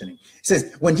who's listening. It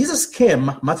says, when Jesus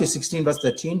came, Matthew 16, verse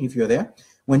 13, if you're there,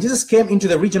 when Jesus came into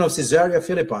the region of Caesarea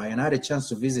Philippi, and I had a chance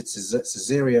to visit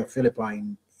Caesarea Philippi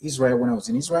in Israel when I was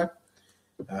in Israel,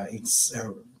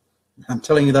 I'm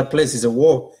telling you, that place is a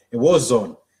war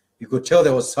zone. You could tell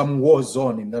there was some war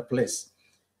zone in that place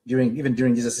even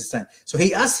during Jesus' time. So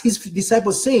he asked his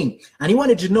disciples, saying, and he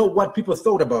wanted to know what people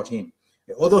thought about him,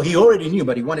 although he already knew,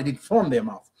 but he wanted it from their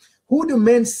mouth. Who do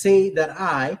men say that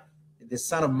I, the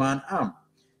Son of Man, am?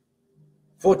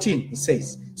 14, he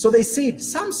says. So they said,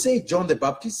 some say John the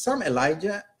Baptist, some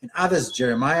Elijah, and others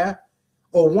Jeremiah,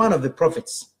 or one of the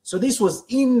prophets. So this was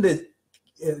in the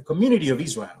community of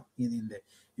Israel, in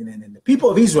the people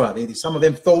of Israel. Some of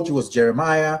them thought it was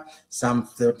Jeremiah, some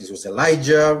thought it was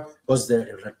Elijah, because they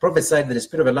prophesied that the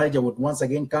spirit of Elijah would once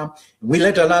again come. We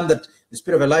later learned that the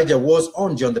spirit of Elijah was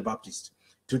on John the Baptist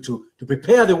to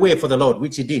prepare the way for the Lord,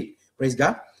 which he did. Praise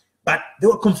God. But they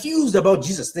were confused about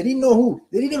Jesus. They didn't know who.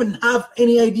 They didn't even have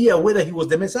any idea whether he was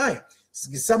the Messiah.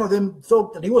 Some of them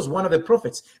thought that he was one of the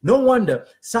prophets. No wonder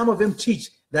some of them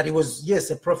teach that he was, yes,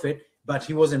 a prophet, but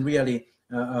he wasn't really.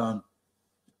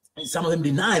 Some of them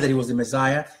deny that he was the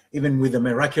Messiah, even with the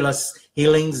miraculous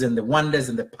healings and the wonders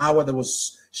and the power that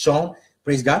was shown.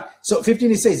 Praise God. So 15,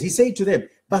 he said to them,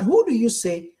 but who do you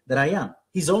say that I am?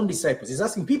 His own disciples. He's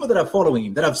asking people that are following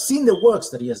him, that have seen the works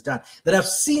that he has done, that have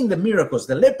seen the miracles,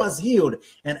 the lepers healed,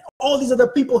 and all these other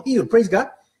people healed. Praise God.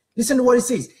 Listen to what he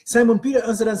says. Simon Peter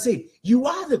answered and said, you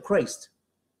are the Christ,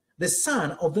 the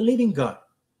Son of the living God.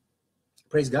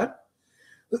 Praise God.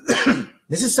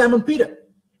 This is Simon Peter.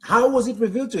 How was it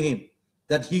revealed to him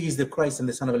that he is the Christ and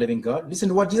the Son of the living God? Listen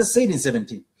to what Jesus said in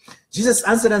 17. Jesus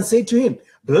answered and said to him,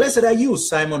 blessed are you,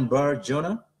 Simon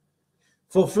Bar-Jonah,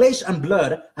 for flesh and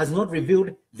blood has not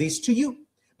revealed this to you,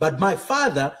 but my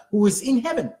Father who is in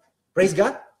heaven. Praise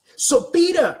God. So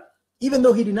Peter, even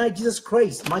though he denied Jesus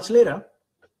Christ much later,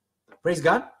 praise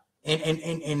God,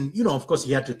 and you know, of course,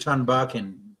 he had to turn back,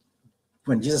 and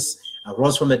when Jesus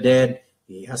rose from the dead,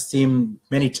 he asked him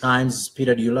many times,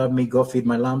 Peter, do you love me? Go feed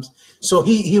my lambs. So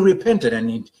he repented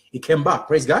and he came back.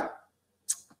 Praise God.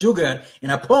 To God.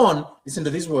 And upon, listen to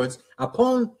these words,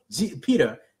 upon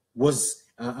Peter was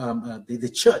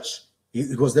the church.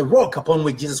 It was the rock upon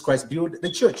which Jesus Christ built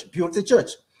the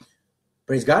church.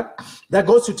 Praise God. That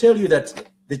goes to tell you that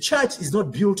the church is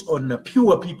not built on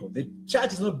pure people. The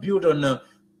church is not built on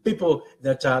people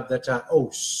that are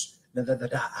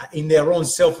in their own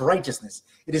self-righteousness.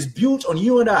 It is built on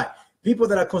you and I, people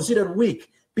that are considered weak,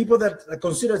 people that are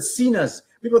considered sinners,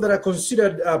 people that are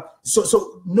considered,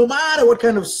 so no matter what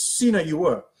kind of sinner you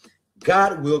were,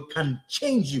 God can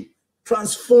change you,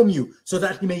 transform you, so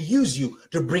that he may use you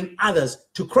to bring others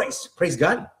to Christ. Praise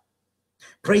God.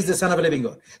 Praise the Son of the living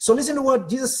God. So listen to what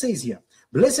Jesus says here.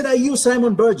 Blessed are you,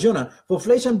 Simon Bar-Jonah, for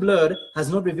flesh and blood has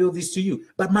not revealed this to you,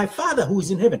 but my Father who is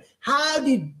in heaven. How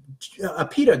did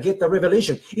Peter get the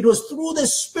revelation? It was through the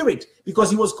Spirit, because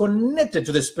he was connected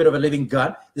to the Spirit of a living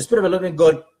God. The Spirit of a living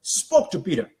God spoke to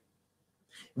Peter,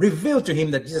 revealed to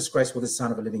him that Jesus Christ was the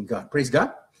Son of a living God. Praise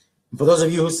God. For those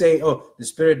of you who say, oh, the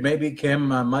Spirit maybe came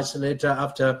much later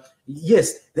after,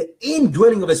 yes, the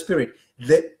indwelling of the Spirit,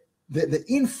 the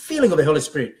infilling of the Holy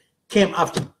Spirit came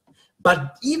after.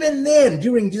 But even then,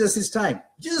 during Jesus' time,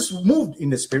 Jesus moved in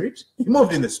the Spirit. He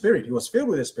moved in the Spirit. He was filled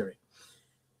with the Spirit.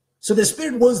 So the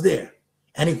Spirit was there,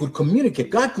 and he could communicate.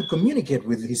 God could communicate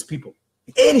with his people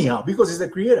anyhow, because he's the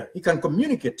creator. He can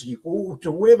communicate to you,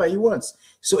 to whoever he wants.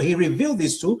 So he revealed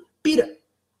this to Peter.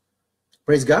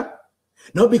 Praise God.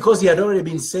 Not because he had already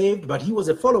been saved, but he was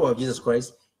a follower of Jesus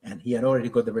Christ, and he had already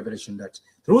got the revelation that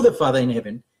through the Father in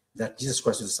heaven, that Jesus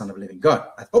Christ is the Son of the living God.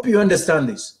 I hope you understand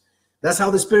this. That's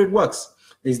how the Spirit works.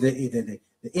 There's the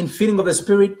infilling of the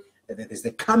Spirit. There's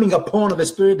the coming upon of the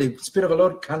Spirit. The Spirit of the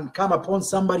Lord can come upon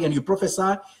somebody and you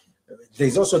prophesy.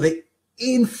 There's also the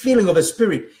infilling of the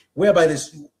Spirit, whereby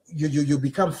you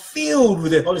become filled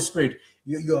with the Holy Spirit.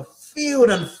 You are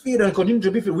filled and continue to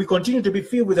be filled. We continue to be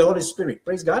filled with the Holy Spirit.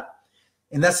 Praise God.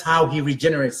 And that's how he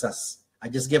regenerates us. I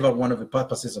just gave out one of the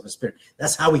purposes of the Spirit.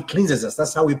 That's how he cleanses us.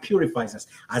 That's how he purifies us.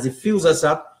 As he fills us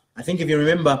up, I think if you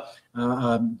remember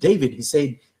David, he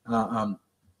said,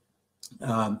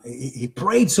 he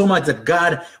prayed so much that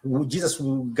God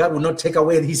would not take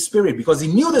away his Spirit, because he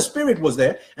knew the Spirit was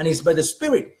there, and it's by the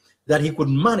Spirit that he could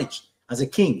manage as a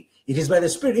king. It is by the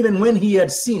Spirit, even when he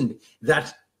had sinned,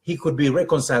 that he could be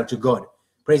reconciled to God.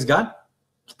 Praise God.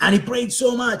 And he prayed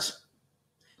so much.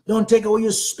 Don't take away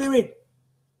your Spirit.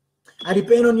 I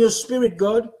depend on your Spirit,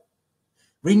 God.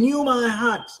 Renew my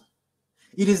heart.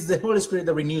 It is the Holy Spirit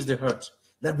that renews the heart,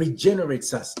 that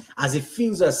regenerates us. As he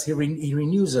fills us, he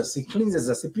renews us, he cleanses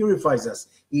us, he purifies us,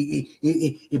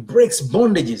 he breaks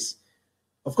bondages.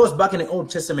 Of course, back in the Old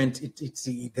Testament,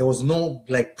 there was no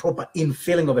like proper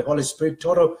infilling of the Holy Spirit,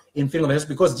 total infilling of the Holy Spirit,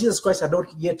 because Jesus Christ had not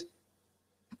yet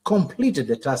completed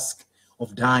the task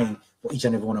of dying for each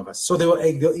and every one of us. So they were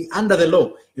under the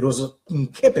law. It was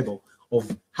incapable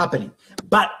of happening.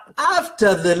 But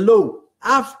after the law,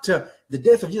 after the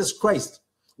death of Jesus Christ,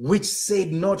 which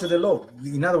said no to the law,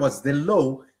 in other words, the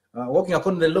law, walking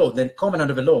according to the law, the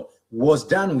covenant of the law was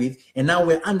done with, and now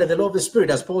we're under the law of the Spirit,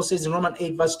 as Paul says in Romans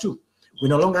 8 verse 2. We're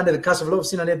no longer under the curse of law of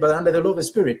sin and death, but under the law of the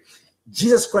Spirit.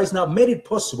 Jesus Christ now made it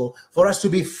possible for us to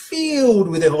be filled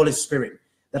with the Holy Spirit,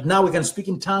 that now we can speak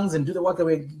in tongues and do the work that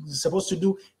we're supposed to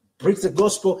do, preach the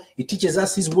gospel. He teaches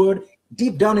us his word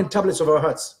deep down in tablets of our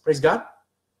hearts. Praise God.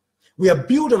 We are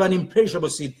built of an imperishable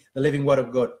seed, the living word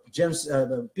of God.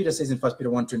 Peter says in 1 Peter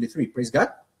 1:23, praise God.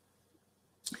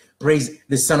 Praise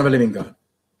the Son of the living God.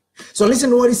 So listen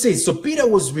to what he says. So Peter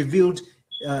was revealed,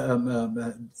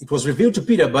 it was revealed to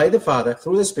Peter by the Father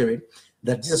through the Spirit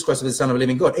that Jesus Christ was the Son of the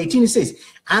living God. 18, he says,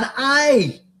 and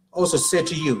I also say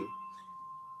to you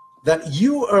that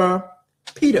you are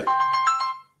Peter.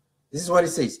 This is what it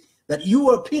says, that you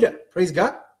are Peter. Praise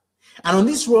God. And on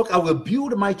this rock I will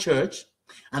build my church,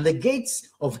 and the gates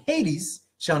of Hades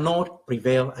shall not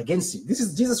prevail against it. This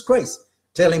is Jesus Christ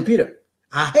telling Peter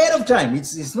ahead of time.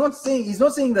 He's not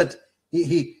saying that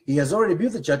he has already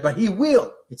built the church, but he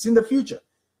will. It's in the future.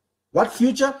 What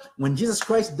future? When Jesus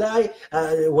Christ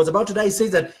was about to die,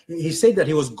 he said that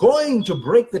he was going to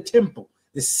break the temple,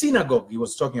 the synagogue he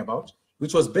was talking about,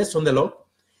 which was based on the law,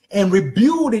 and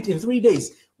rebuild it in 3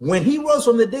 days. When he rose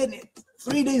from the dead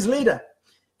 3 days later,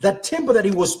 that temple that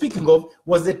he was speaking of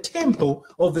was the temple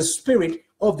of the Spirit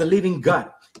of the living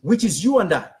God, which is you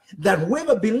and I, that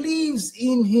whoever believes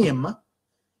in him,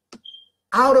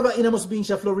 out of our innermost being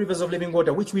shall flow rivers of living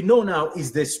water, which we know now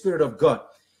is the Spirit of God.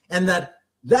 And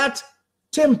that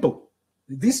temple,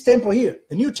 this temple here,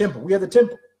 the new temple, we are the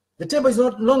temple. The temple is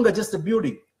not longer just a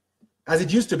building as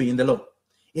it used to be in the law.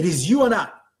 It is you and I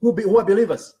who are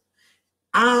believers.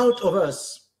 Out of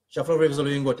us shall flow rivers of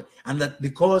living water. And that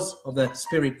because of the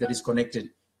Spirit that is connected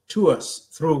to us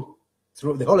through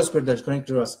the Holy Spirit that is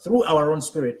connected to us through our own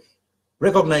spirit,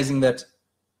 recognizing that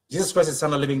Jesus Christ is the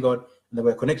Son of the living God, and that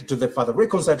we're connected to the Father,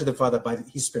 reconciled to the Father by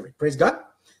his Spirit. Praise God.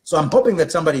 So I'm hoping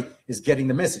that somebody is getting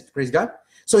the message. Praise God.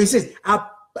 So he says,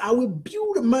 I will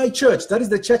build my church. That is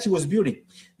the church he was building.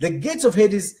 The gates of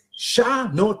Hades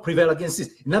shall not prevail against it.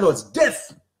 In other words,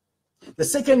 death, the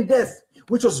second death,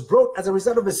 which was brought as a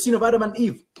result of the sin of Adam and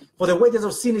Eve. For the wages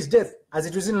of sin is death, as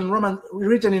it is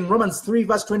written in Romans 3,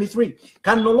 verse 23,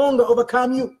 can no longer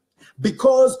overcome you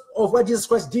because of what Jesus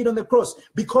Christ did on the cross.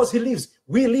 Because he lives,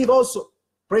 we live also.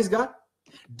 Praise God.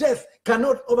 Death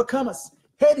cannot overcome us.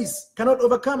 Hades cannot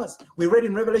overcome us. We read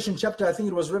in Revelation chapter, I think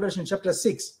it was Revelation chapter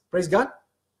 6. Praise God.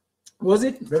 Was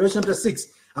it? Revelation chapter 6.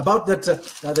 About that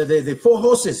the four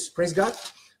horses. Praise God.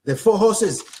 The four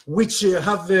horses which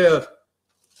have the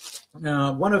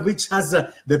one of which has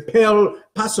the pale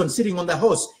person sitting on the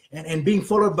horse and being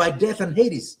followed by death and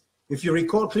Hades, if you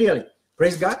recall clearly.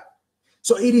 Praise God.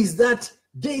 So it is that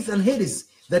death and Hades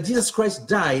that Jesus Christ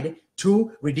died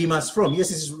to redeem us from.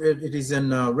 Yes, it is in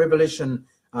Revelation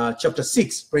chapter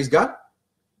 6. Praise God.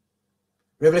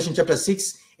 Revelation chapter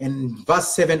 6 and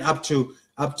verse 7 up to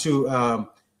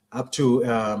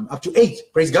 8.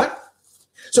 Praise God.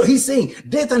 So he's saying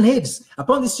death and Hades,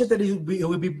 upon this church that he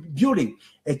will be building,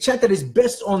 a church that is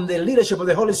based on the leadership of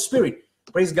the Holy Spirit.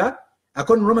 Praise God.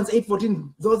 According to Romans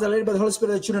 8:14, those that are led by the Holy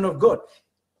Spirit are the children of God.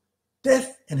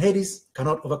 Death and Hades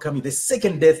cannot overcome you. The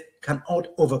second death cannot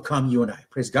overcome you and I.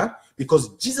 Praise God.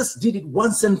 Because Jesus did it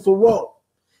once and for all.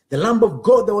 The Lamb of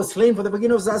God that was slain for the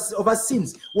forgiveness of our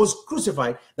sins was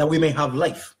crucified that we may have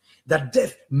life. That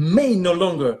death may no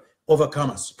longer overcome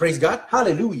us. Praise God.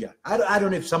 Hallelujah. I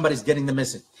don't know if somebody's getting the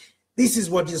message. This is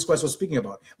what Jesus Christ was speaking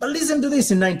about. But listen to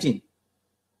this in 19.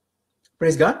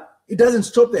 Praise God. It doesn't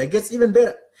stop there. It gets even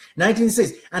better. 19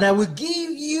 says, and I will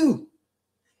give you.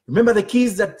 Remember the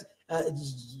keys that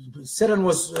Satan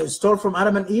was stole from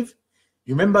Adam and Eve?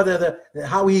 You remember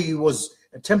how he was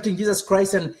tempting Jesus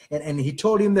Christ and he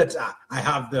told him that I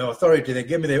have the authority. They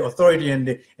gave me the authority and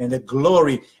the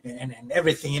glory and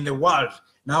everything in the world.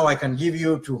 Now I can give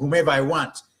you to whomever I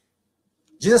want.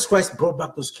 Jesus Christ brought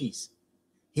back those keys.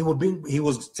 He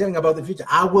was telling about the future.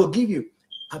 I will give you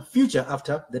a future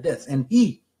after the death. And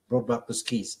he brought back those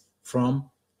keys from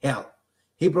hell.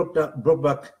 He brought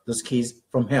back those keys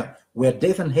from hell. Where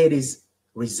death and Hades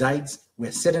resides,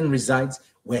 where Satan resides,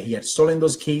 where he had stolen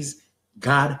those keys,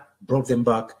 God brought them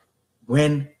back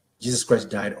when Jesus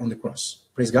Christ died on the cross.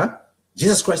 Praise God.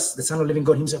 Jesus Christ, the Son of the living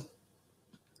God himself,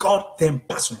 got them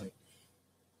personally.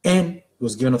 And he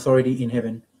was given authority in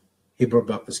heaven. He brought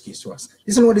back those keys to us.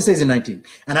 Listen to what he says in 19.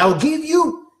 And I will give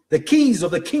you the keys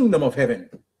of the kingdom of heaven.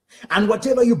 And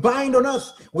whatever you bind on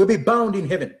earth will be bound in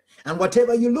heaven. And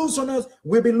whatever you loose on earth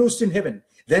will be loosed in heaven.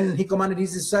 Then he commanded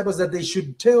his disciples that they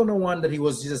should tell no one that he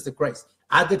was Jesus the Christ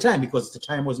at the time, because the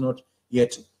time was not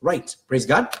yet right. Praise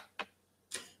God.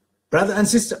 Brother and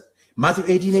sister, Matthew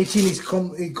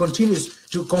 18:18 he continues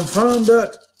to confirm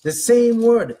that the same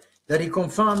word that he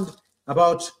confirmed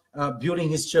about building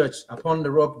his church upon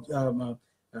the rock,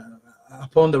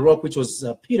 which was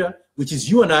Peter, which is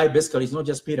you and I. Basically, it's not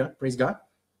just Peter. Praise God.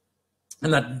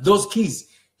 And that those keys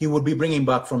he would be bringing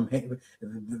back from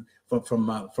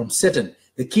Satan.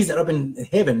 The keys that are up in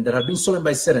heaven that have been stolen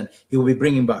by Satan, he will be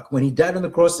bringing back. When he died on the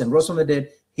cross and rose from the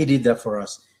dead, he did that for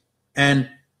us. And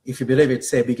if you believe it,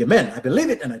 say a big amen. I believe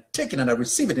it and I take it and I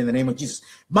receive it in the name of Jesus.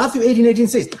 Matthew 18:18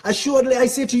 says, assuredly I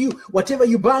say to you, whatever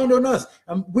you bind on earth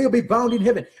will be bound in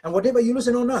heaven. And whatever you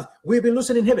loosen on earth will be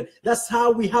loosened in heaven. That's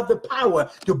how we have the power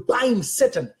to bind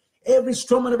Satan. Every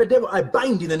strong man of the devil, I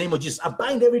bind in the name of Jesus. I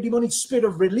bind every demonic spirit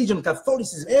of religion,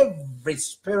 Catholicism, every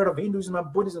spirit of Hinduism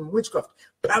and Buddhism, witchcraft,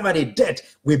 poverty, debt.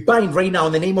 We bind right now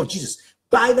in the name of Jesus.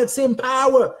 By that same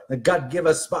power that God gave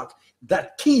us back,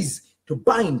 that keys to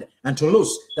bind and to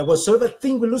loose, that whatsoever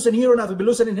thing we loosen here on earth will be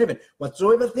loosened in heaven.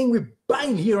 Whatsoever thing we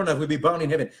bind here on earth will be bound in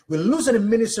heaven. We loosen in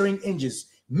ministering angels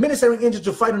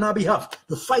to fight on our behalf,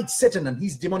 to fight Satan and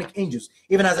his demonic angels,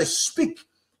 even as I speak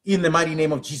in the mighty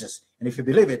name of Jesus. And if you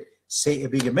believe it, say a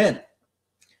big amen.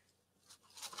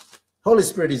 Holy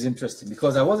Spirit is interesting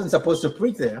because I wasn't supposed to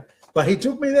preach there, but he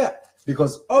took me there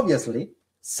because obviously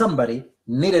somebody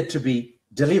needed to be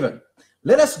delivered.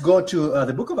 Let us go to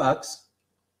the book of Acts.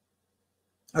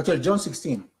 Actually, John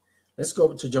 16. Let's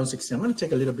go to John 16. I'm going to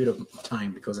take a little bit of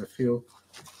time because I feel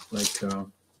like I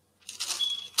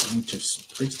need to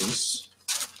preach this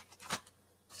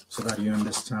so that you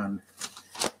understand.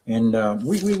 And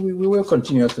we will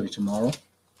continue actually tomorrow.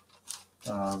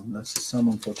 That's the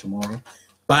sermon for tomorrow.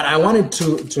 But I wanted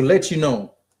to let you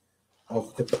know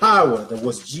of the power that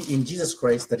was in Jesus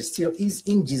Christ, that still is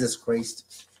in Jesus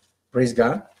Christ. Praise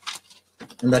God.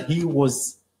 And that he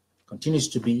continues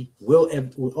to be, will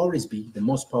always be the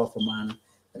most powerful man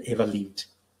that ever lived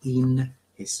in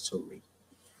history.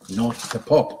 Not the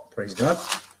Pope. Praise God.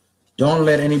 Don't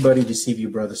let anybody deceive you,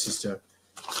 brother, sister.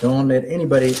 Don't let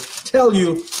anybody tell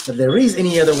you that there is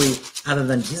any other way other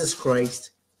than Jesus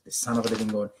Christ, the Son of the living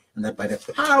God, and that by the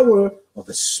power of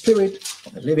the Spirit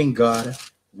of the living God,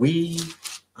 we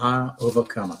are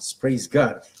overcomers. Praise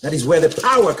God. That is where the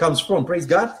power comes from. Praise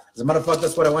God. As a matter of fact,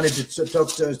 that's what I wanted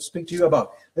to speak to you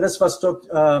about. Let us first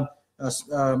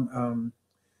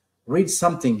read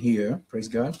something here. Praise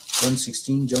God. John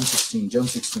 16.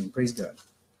 Praise God.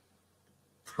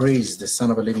 Praise the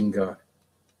Son of a living God.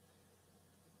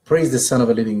 Praise the Son of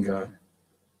a living God.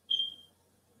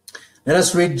 Let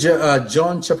us read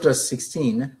John chapter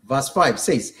 16, verse 5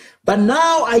 says, "But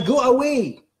now I go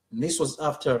away." And this was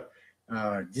after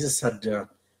Jesus had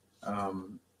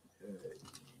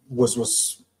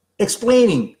was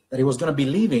explaining that he was going to be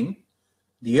leaving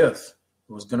the earth.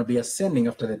 He was going to be ascending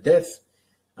after the death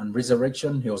and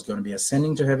resurrection. He was going to be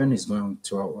ascending to heaven. He's going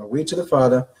to away to the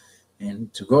Father,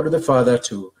 and to go to the Father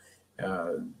to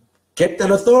get that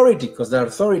authority, because that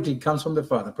authority comes from the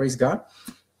Father. Praise God.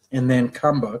 And then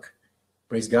come back.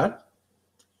 Praise God.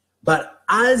 But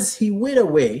as he went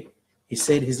away, he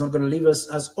said he's not going to leave us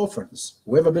as orphans.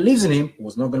 Whoever believes in him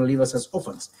was not going to leave us as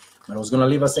orphans, but was going to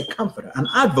leave us a comforter, an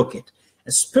advocate,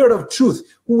 a Spirit of truth,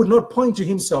 who would not point to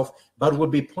himself, but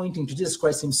would be pointing to Jesus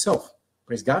Christ himself.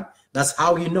 Praise God. That's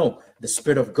how you know the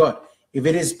Spirit of God. If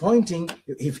he is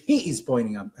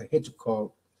pointing, I hate to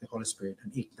call the Holy Spirit,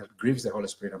 and that grieves the Holy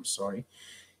Spirit, I'm sorry.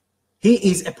 He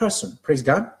is a person. Praise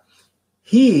God.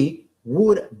 He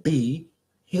would be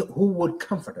who would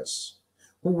comfort us,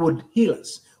 who would heal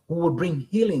us, who would bring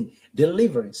healing,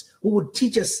 deliverance, who would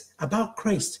teach us about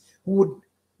Christ, who would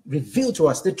reveal to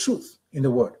us the truth in the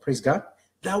Word. Praise God.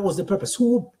 That was the purpose.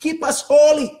 Who would keep us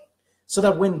holy, so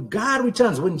that when God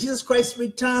returns, when Jesus Christ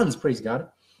returns, praise God,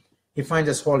 he finds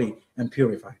us holy and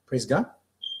purified. Praise God.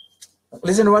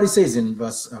 Listen to what he says in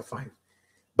verse 5.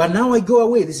 "But now I go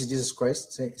away," this is Jesus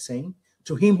Christ saying,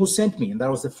 "to him who sent me," and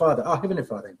that was the Father, our Heavenly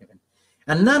Father in heaven.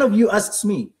 "And none of you asks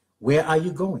me, where are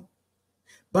you going?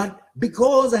 But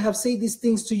because I have said these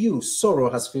things to you, sorrow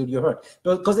has filled your heart."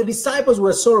 Because the disciples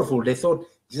were sorrowful. They thought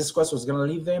Jesus Christ was going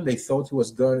to leave them. They thought he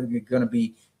was going to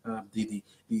be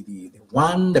the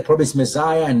one, the promised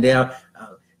Messiah, and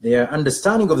their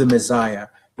understanding of the Messiah,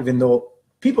 even though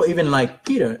people even like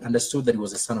Peter understood that he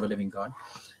was the Son of a living God,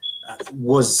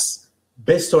 was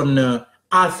based on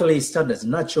earthly standards,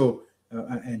 natural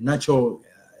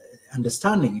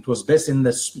understanding. It was based in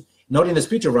not in the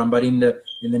spiritual realm, but in the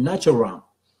natural realm.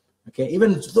 Okay,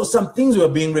 even though some things were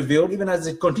being revealed, even as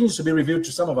it continues to be revealed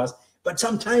to some of us, but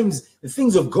sometimes the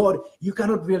things of God, you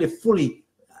cannot really fully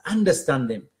understand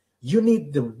them. You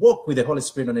need the walk with the Holy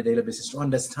Spirit on a daily basis to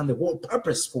understand the whole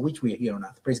purpose for which we are here on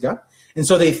earth. Praise God. And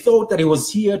so they thought that he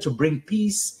was here to bring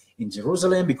peace in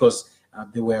Jerusalem, because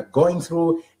they were going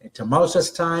through a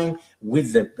tumultuous time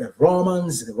with the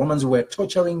Romans. The Romans were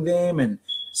torturing them, and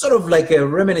sort of like a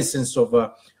reminiscence of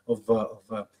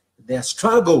their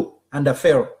struggle under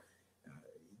Pharaoh.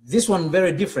 This one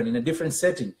very different, in a different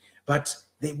setting, but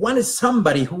they wanted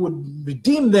somebody who would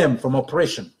redeem them from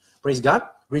oppression. Praise God.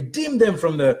 Redeem them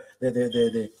from the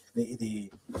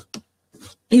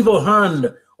evil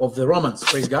hand of the Romans.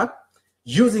 Praise God.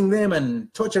 Using them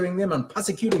and torturing them and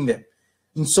persecuting them.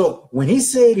 And so when he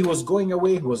said he was going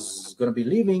away, he was going to be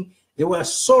leaving, they were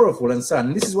sorrowful and sad.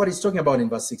 And this is what he's talking about in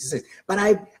verse 6. He says,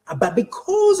 but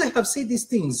because I have said these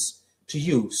things to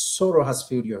you, sorrow has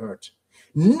filled your heart.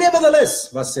 Nevertheless,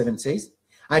 verse 7 says,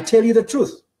 I tell you the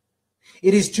truth.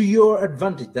 It is to your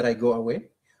advantage that I go away.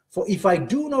 For if I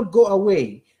do not go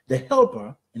away, the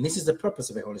Helper, and this is the purpose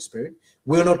of the Holy Spirit,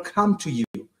 will not come to you.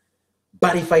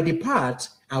 But if I depart,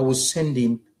 I will send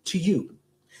him to you.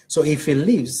 So if he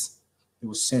lives, he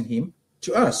will send him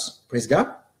to us. Praise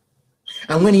God.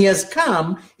 And when he has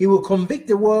come, he will convict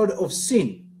the world of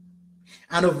sin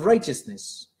and of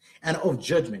righteousness and of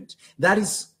judgment. That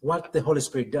is what the Holy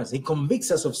Spirit does. He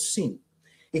convicts us of sin.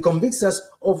 He convicts us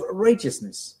of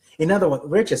righteousness. In other words,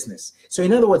 righteousness. So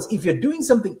in other words, if you're doing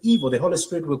something evil, the Holy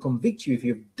Spirit will convict you. If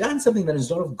you've done something that is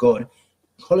not of God,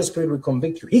 the Holy Spirit will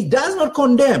convict you. He does not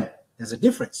condemn. There's a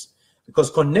difference, because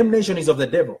condemnation is of the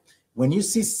devil. When you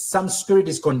see some spirit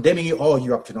is condemning you, oh,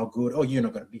 you're up to no good, oh, you're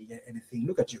not going to be anything,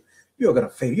 look at you, you're going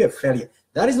to fail, you're a failure.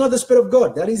 That is not the Spirit of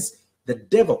God. That is the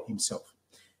devil himself.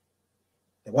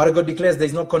 The Word of God declares there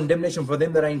is no condemnation for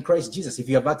them that are in Christ Jesus. If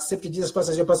you have accepted Jesus Christ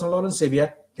as your personal Lord and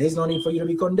Savior, there is no need for you to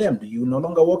be condemned. You no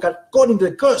longer walk according to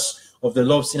the curse of the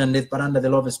law of sin and death, but under the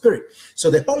law of the Spirit. So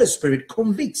the Holy Spirit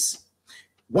convicts,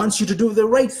 wants you to do the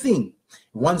right thing,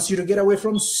 wants you to get away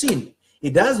from sin.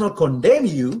 It does not condemn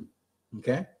you,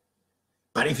 okay?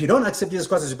 But if you don't accept Jesus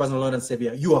Christ as your personal Lord and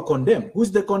Savior, you are condemned.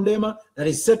 Who's the condemner? That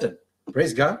is Satan.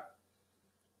 Praise God.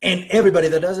 And everybody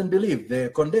that doesn't believe, they're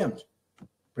condemned.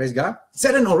 Praise God.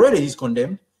 Satan already is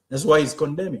condemned. That's why he's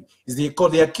condemning. He's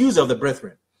called the accuser of the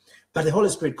brethren. But the Holy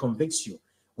Spirit convicts you.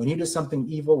 When you do something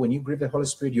evil, when you grieve the Holy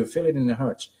Spirit, you feel it in the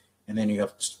heart. And then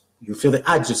you feel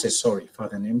the urge to say, sorry,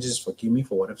 Father, in the name of Jesus, forgive me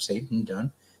for what I've said and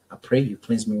done. I pray you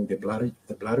cleanse me with the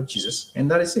blood of Jesus.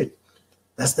 And that is it.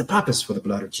 That's the purpose for the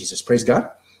blood of Jesus. Praise God.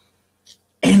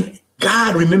 And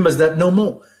God remembers that no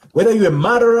more. Whether you're a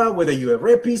murderer, whether you're a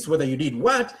rapist, whether you did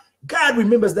what, God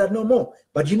remembers that no more.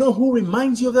 But you know who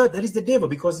reminds you of that? That is the devil,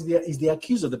 because he is the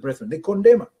accuser of the brethren, the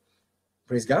condemner.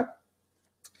 Praise God.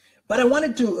 But I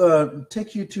wanted to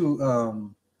take you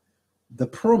to the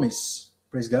promise.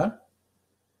 Praise God.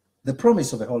 The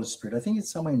promise of the Holy Spirit. I think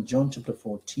it's somewhere in John chapter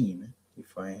 14,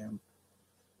 if I am.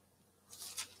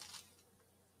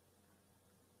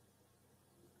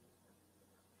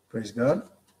 Praise God.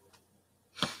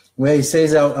 Where he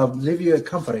says, I'll leave you a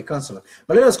comforter, a counselor.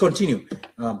 But let us continue.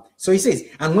 So he says,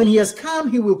 and when he has come,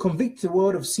 he will convict the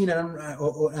world of sin and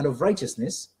of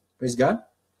righteousness, praise God,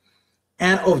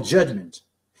 and of judgment.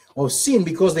 Of sin,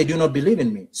 because they do not believe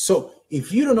in me. So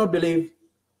if you do not believe,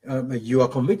 you are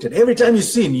convicted. Every time you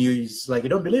sin, it's like you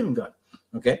don't believe in God.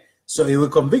 Okay? So he will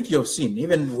convict you of sin,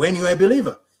 even when you are a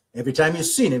believer. Every time you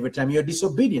sin, every time you're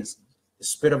disobedience, the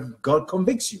Spirit of God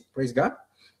convicts you. Praise God.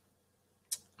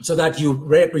 So that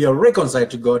you're reconciled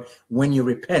to God when you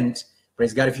repent.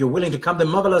 Praise God. If you're willing to come to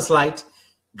the marvelous light,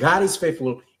 God is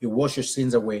faithful. He washes your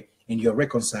sins away and you're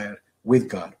reconciled with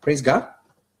God. Praise God.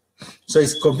 So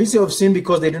it's convinced of sin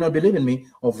because they do not believe in me,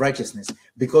 of righteousness,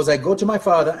 because I go to my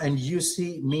Father and you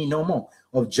see me no more,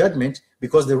 of judgment,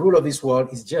 because the rule of this world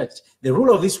is judged. The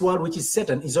rule of this world, which is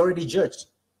Satan, is already judged.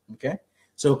 Okay?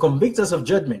 So it convicts us of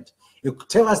judgment. It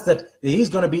tells us that there is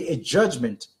going to be a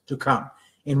judgment to come,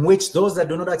 in which those that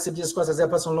do not accept Jesus Christ as their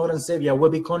personal Lord and Savior will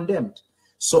be condemned.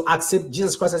 So accept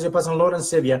Jesus Christ as your personal Lord and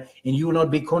Savior, and you will not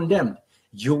be condemned.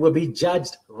 You will be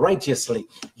judged righteously.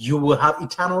 You will have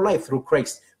eternal life through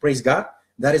Christ. Praise God.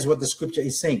 That is what the scripture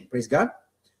is saying. Praise God.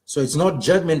 So it's not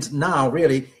judgment now,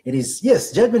 really. It is,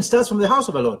 yes, judgment starts from the house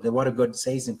of the Lord. The word of God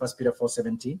says in 1 Peter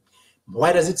 4:17.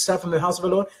 Why does it start from the house of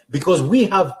the Lord? Because we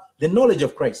have the knowledge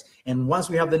of Christ. And once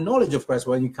we have the knowledge of Christ,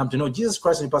 when you come to know Jesus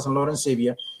Christ as your personal Lord and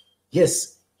Savior,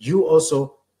 yes, you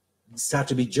also start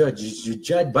to be judged. You're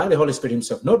judged by the Holy Spirit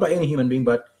himself, not by any human being,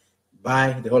 but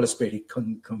by the Holy Spirit. He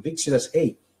convicts you that,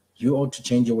 hey, you ought to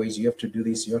change your ways. You have to do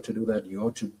this. You ought to do that. You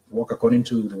ought to walk according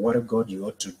to the word of God. You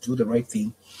ought to do the right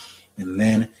thing. And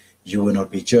then you will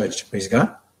not be judged. Praise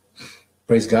God.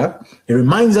 Praise God. It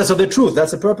reminds us of the truth.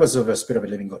 That's the purpose of the Spirit of the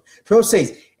living God. 12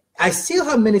 says, I still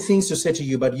have many things to say to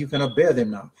you, but you cannot bear them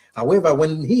now. However,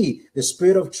 when he, the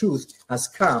Spirit of truth, has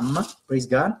come, praise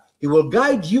God, he will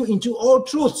guide you into all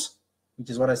truths,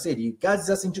 which is what I said. He guides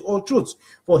us into all truths.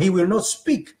 For he will not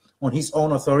speak on his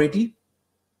own authority.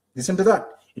 Listen to that.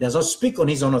 He does not speak on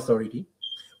his own authority,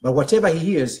 but whatever he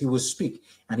hears, he will speak,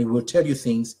 and he will tell you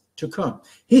things to come.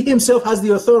 He himself has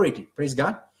the authority, praise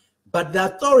God, but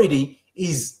the authority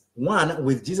is one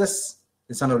with Jesus,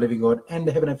 the Son of the living God, and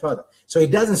the Heavenly Father. So he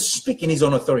doesn't speak in his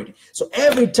own authority. So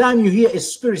every time you hear a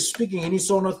spirit speaking in his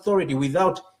own authority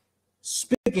without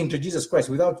speaking to Jesus Christ,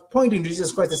 without pointing to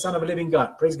Jesus Christ, the Son of the living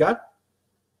God, praise God,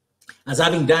 as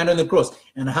having died on the cross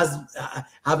and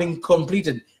having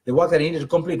completed the work that he needed to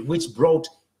complete, which brought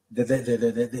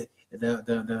the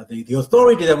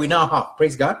authority that we now have,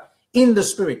 praise God, in the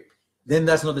Spirit, then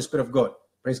that's not the Spirit of God,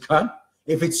 praise God.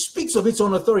 If it speaks of its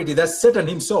own authority, that's Satan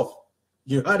himself.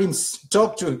 You heard him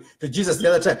talk to Jesus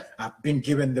the other time. I've been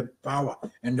given the power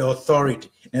and the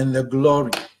authority and the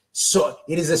glory. So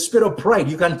it is a spirit of pride.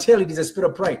 You can tell it is a spirit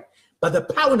of pride. But the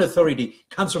power and authority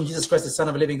comes from Jesus Christ, the Son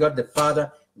of the living God, the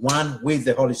Father, one with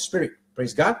the Holy Spirit.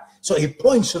 Praise God. So he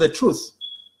points to the truth.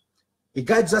 He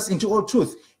guides us into all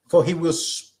truth. For he will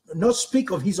not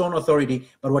speak of his own authority,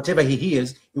 but whatever he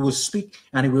hears, he will speak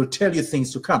and he will tell you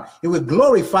things to come. He will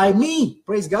glorify me.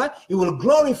 Praise God. He will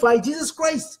glorify Jesus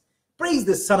Christ. Praise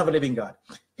the Son of the living God.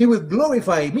 He will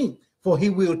glorify me, for he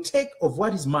will take of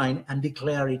what is mine and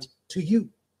declare it to you.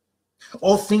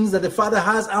 All things that the Father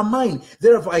has are mine.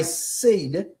 Therefore I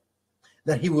said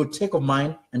that he will take of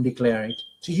mine and declare it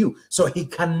to you. So he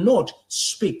cannot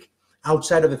speak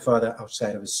outside of the Father,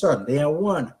 outside of the Son. They are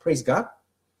one. Praise God.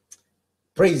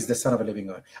 Praise the Son of the living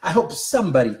God. I hope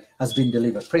somebody has been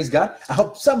delivered. Praise God. I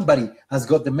hope somebody has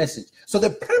got the message. So the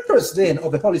purpose then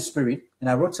of the Holy Spirit, and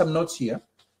I wrote some notes here.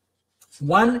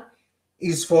 One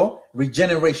is for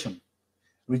regeneration.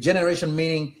 Regeneration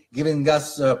meaning giving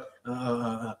us a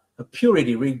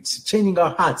purity, changing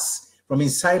our hearts from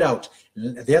inside out.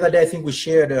 The other day, I think we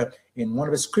shared in one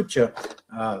of the scripture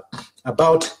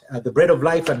about the bread of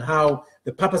life and how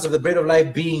the purpose of the bread of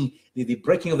life being the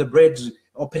breaking of the bread,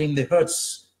 opening the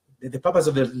hearts. The purpose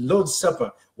of the Lord's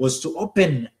Supper was to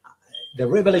open the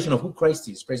revelation of who Christ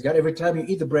is. Praise God. Every time you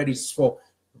eat the bread, it's for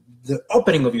the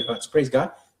opening of your hearts. Praise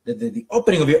God. The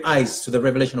opening of your eyes to the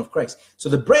revelation of Christ. So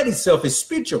the bread itself is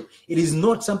spiritual. It is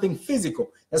not something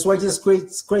physical. That's why Jesus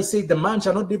Christ said, the man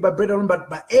shall not live by bread alone, but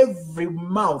by every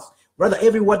mouth, rather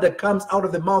every word that comes out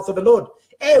of the mouth of the Lord.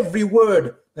 Every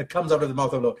word that comes out of the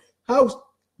mouth of the Lord. How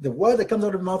the word that comes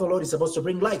out of the mouth of the Lord is supposed to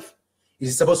bring life. It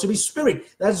is supposed to be spirit.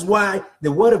 That's why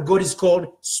the word of God is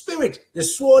called spirit, the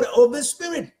sword of the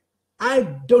spirit. I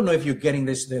don't know if you're getting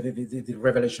this, the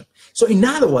revelation. So in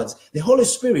other words, the Holy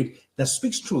Spirit that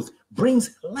speaks truth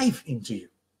brings life into you,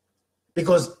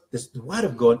 because the word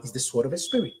of God is the sword of the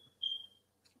spirit.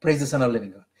 Praise the Son of the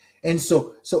living God. And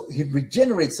so he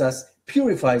regenerates us,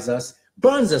 purifies us,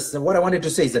 burns us. So what I wanted to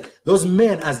say is that those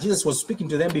men, as Jesus was speaking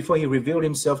to them before he revealed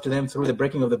himself to them through the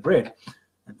breaking of the bread,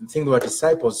 I think they were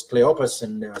disciples, Cleopas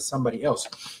and somebody else.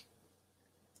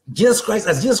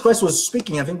 As Jesus Christ was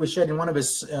speaking, I think we shared in one of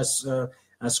his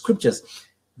scriptures,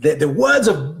 the words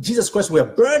of Jesus Christ were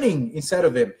burning inside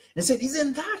of them. And said,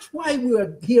 isn't that why we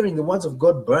are hearing the words of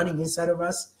God burning inside of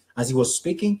us as he was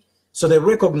speaking? So they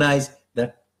recognized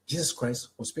that Jesus Christ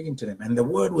was speaking to them, and the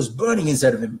word was burning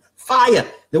inside of them. Fire.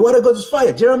 The word of God is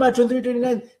fire. Jeremiah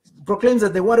 23:29 proclaims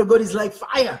that the word of God is like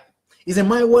fire. Isn't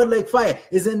my word like fire?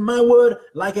 Isn't my word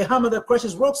like a hammer that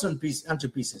crushes rocks into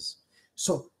pieces?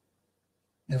 So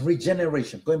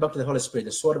regeneration, going back to the Holy Spirit,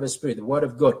 the sword of the Spirit, the word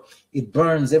of God, it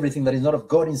burns everything that is not of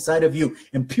God inside of you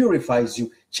and purifies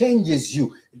you, changes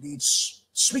you. It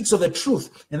speaks of the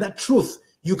truth, and that truth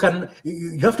you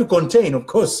have to contain, of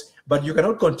course, but you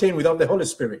cannot contain without the Holy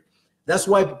Spirit. That's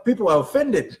why people are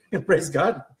offended, praise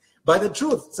God, by the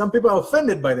truth. Some people are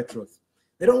offended by the truth.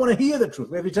 They don't want to hear the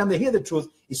truth. Every time they hear the truth,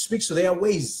 it speaks to their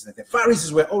ways. The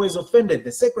Pharisees were always offended.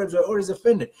 The Scribes were always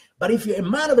offended. But if you're a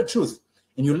man of the truth,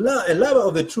 and you love a lover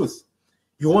of the truth,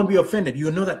 you won't be offended. You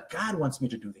know that God wants me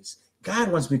to do this. God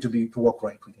wants me to walk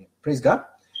right with him. Praise God.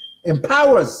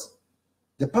 Empowers.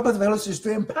 The purpose of the Holy Spirit is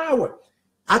to empower.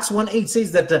 Acts 1:8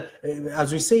 says that,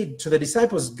 as we say to the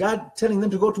disciples, God telling them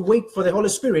to go to wait for the Holy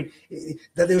Spirit,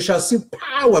 that they shall see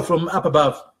power from up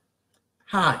above,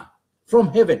 high, from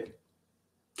heaven.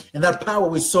 And that power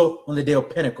we saw on the day of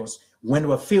Pentecost, when we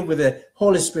were filled with the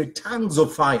Holy Spirit, tongues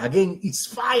of fire. Again, it's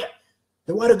fire.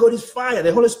 The word of God is fire.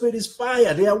 The Holy Spirit is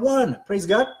fire. They are one. Praise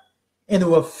God. And they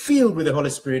were filled with the Holy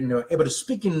Spirit, and they were able to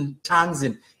speak in tongues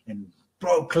and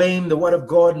proclaim the word of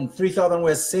God, and 3,000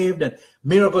 were saved, and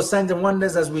miracles, signs, and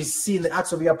wonders, as we see in the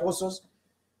Acts of the Apostles.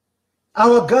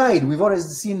 Our guide, we've already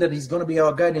seen that he's going to be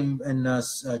our guide in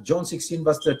John 16,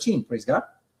 verse 13. Praise God.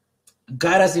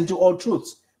 Guide us into all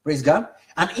truths. Praise God.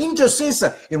 An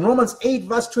intercessor in Romans 8,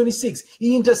 verse 26.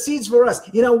 He intercedes for us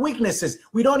in our weaknesses.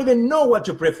 We don't even know what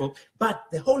to pray for, but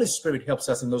the Holy Spirit helps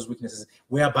us in those weaknesses,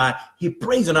 whereby he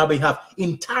prays on our behalf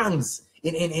in tongues,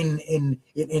 in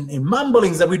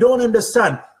mumblings that we don't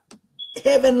understand,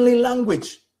 heavenly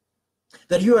language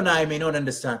that you and I may not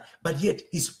understand, but yet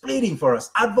he's pleading for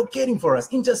us, advocating for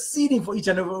us, interceding for each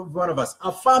and every one of us,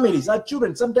 our families, our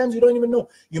children. Sometimes you don't even know.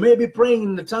 You may be praying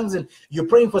in the tongues and you're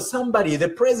praying for somebody, the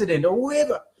president or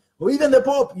whoever, or even the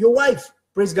Pope, your wife.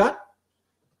 Praise God.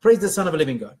 Praise the Son of the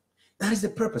living God. That is the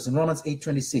purpose in Romans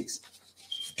 8:26,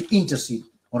 to intercede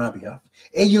on our behalf.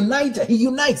 A uniter, he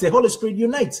unites, the Holy Spirit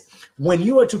unites. When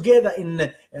you are together in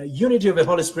the unity of the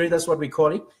Holy Spirit, that's what we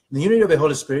call it, in the unity of the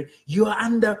Holy Spirit, you are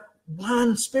under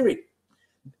one spirit.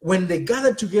 When they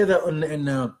gathered together in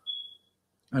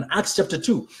Acts chapter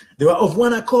 2, they were of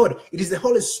one accord. It is the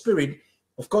Holy Spirit.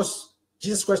 Of course,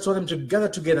 Jesus Christ told them to gather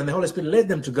together, and the Holy Spirit led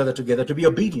them to gather together to be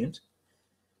obedient,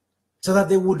 so that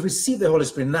they would receive the Holy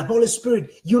Spirit. And the Holy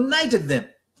Spirit united them.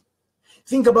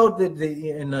 Think about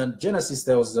in Genesis,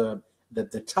 there was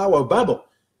the Tower of Babel.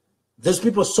 Those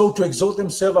people sought to exalt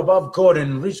themselves above God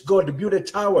and reach God to build a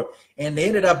tower, and they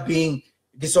ended up being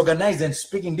disorganized and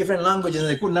speaking different languages, and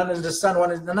they couldn't understand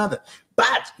one another.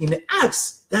 But in the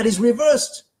Acts, that is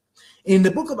reversed. In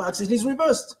the book of Acts, it is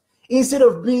reversed. Instead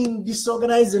of being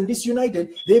disorganized and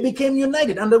disunited, they became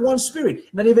united under one spirit.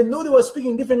 And even though they were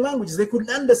speaking different languages, they couldn't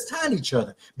understand each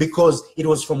other, because it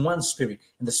was from one spirit,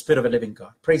 and the Spirit of a living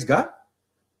God. Praise God.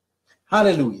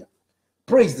 Hallelujah.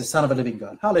 Praise the Son of a living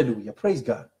God. Hallelujah. Praise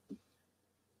God.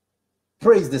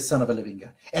 Praise the Son of a living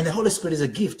God. And the Holy Spirit is a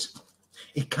gift.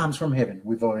 It comes from heaven.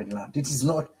 We've already learned. It is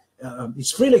not,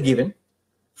 it's freely given,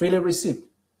 freely received.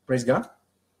 Praise God.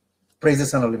 Praise the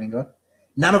Son of the living God.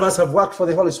 None of us have worked for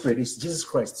the Holy Spirit. It's Jesus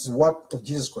Christ. It's the work of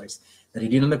Jesus Christ that he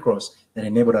did on the cross that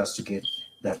enabled us to get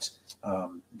that,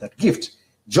 that gift.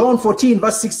 John 14,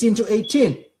 verse 16 to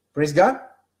 18. Praise God.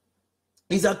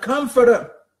 He's a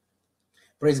comforter.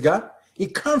 Praise God. He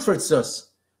comforts us.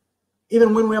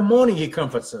 Even when we are mourning, he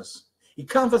comforts us. He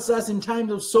comforts us in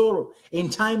times of sorrow, in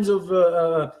times of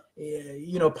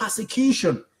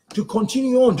persecution, to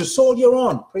continue on, to soldier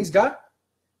on. Praise God.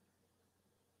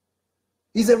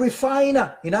 He's a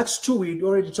refiner. In Acts 2, we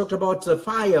already talked about the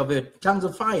fire, the tongues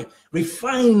of fire.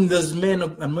 Refine those men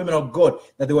and women of God,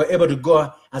 that they were able to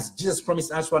go, as Jesus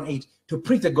promised, Acts 1:8, to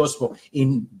preach the gospel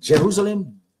in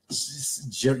Jerusalem,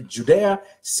 Judea,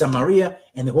 Samaria,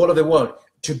 and the whole of the world.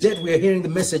 Today we are hearing the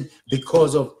message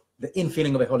because of the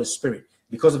infilling of the Holy Spirit,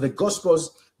 because of the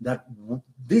gospels that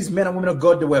these men and women of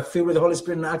God, they were filled with the Holy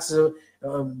Spirit in Acts,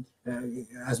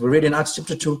 as we read in Acts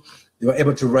chapter 2, they were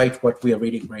able to write what we are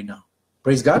reading right now.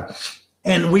 Praise God.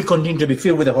 And we continue to be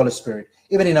filled with the Holy Spirit,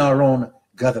 even in our own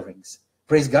gatherings.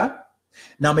 Praise God.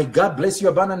 Now, may God bless you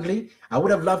abundantly. I would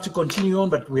have loved to continue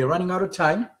on, but we're running out of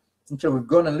time. Okay, we've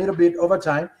gone a little bit over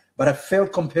time, but I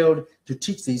felt compelled to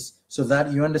teach this so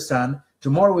that you understand.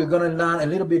 Tomorrow, we're going to learn a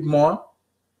little bit more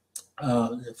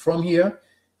from here,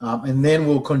 and then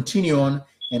we'll continue on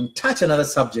and touch another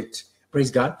subject. Praise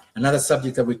God. Another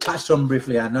subject that we touched on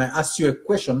briefly. And I asked you a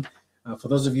question. For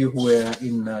those of you who were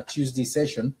in Tuesday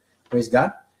session, praise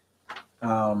God,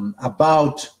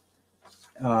 about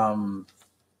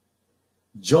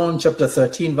John chapter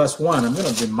 13, verse 1. I'm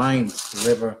going to remind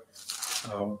whoever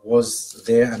was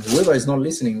there, and whoever is not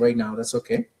listening right now, that's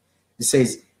okay. It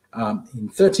says, in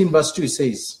 13 verse 2, it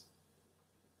says,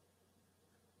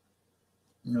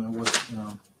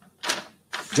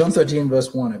 John 13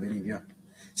 verse 1, I believe, yeah.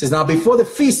 It says, now before the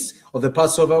feast of the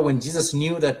Passover, when Jesus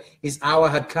knew that his hour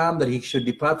had come, that he should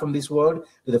depart from this world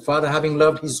to the Father, having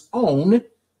loved his own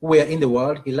who were in the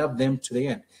world, he loved them to the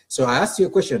end. So I asked you a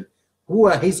question. Who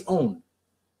are his own?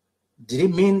 Did he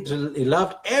mean he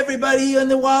loved everybody in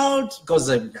the world? Because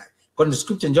according to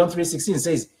Scripture in John 3:16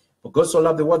 says, for God so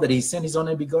loved the world that he sent his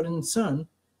only begotten Son,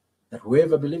 that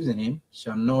whoever believes in him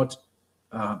shall not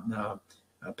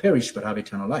perish but have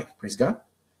eternal life. Praise God.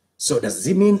 So does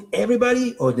it mean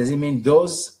everybody, or does it mean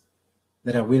those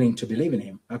that are willing to believe in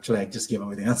him? Actually, I just gave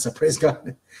away the answer. Praise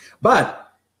God.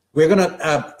 But we're going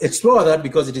to explore that,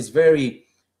 because it is a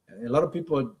lot of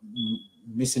people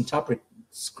misinterpret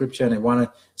Scripture and they want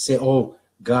to say, oh,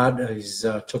 God is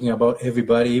talking about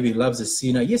everybody. He loves the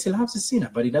sinner. Yes, he loves the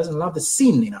sinner, but he doesn't love the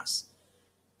sin in us.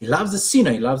 He loves the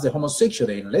sinner. He loves the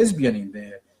homosexual, the lesbian,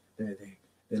 the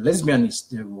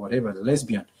lesbianist, whatever, the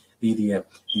lesbian, the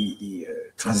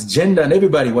transgender, and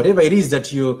everybody, whatever it is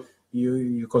that you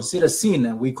consider sin,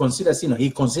 and we consider sin, or he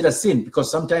considers sin,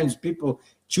 because sometimes people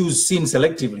choose sin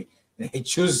selectively. They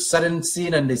choose certain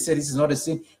sin and they say this is not a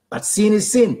sin, but sin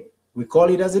is sin. We call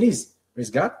it as it is.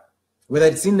 Praise God. Whether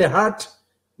it's in the heart,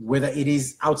 whether it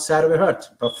is outside of the heart,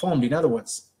 performed, in other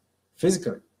words,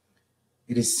 physically,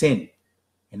 it is sin.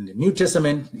 In the New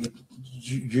Testament,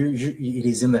 it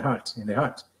is in the heart,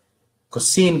 Because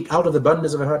sin, out of the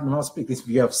abundance of the heart, the mouth speaks. If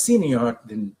you have sin in your heart,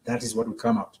 then that is what will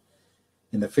come out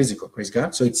in the physical. Praise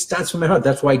God. So it starts from the heart.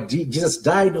 That's why Jesus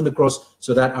died on the cross,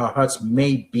 so that our hearts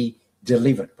may be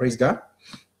delivered. Praise God.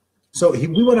 So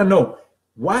we want to know,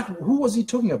 who was he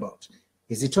talking about?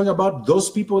 Is he talking about those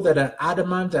people that are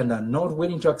adamant and are not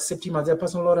willing to accept him as their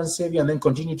personal Lord and Savior, and then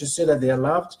continue to say that they are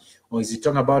loved? Or is he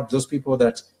talking about those people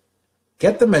that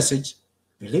get the message,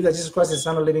 believe that Jesus Christ is the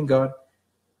Son of the living God,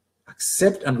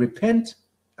 accept and repent,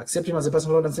 accept him as a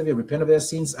personal Lord and Savior, repent of their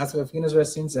sins, ask for forgiveness of their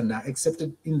sins, and are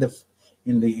accepted in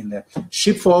the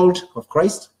sheepfold of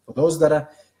Christ? For those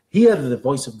that hear the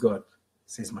voice of God, it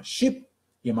says, my sheep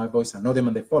hear my voice, I know them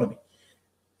and they follow me.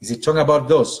 Is he talking about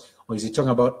those? Or is he talking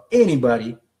about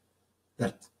anybody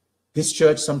that this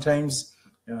church sometimes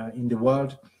in the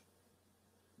world,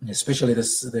 especially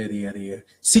the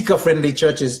seeker-friendly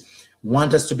churches,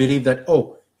 want us to believe that,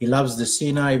 oh, he loves the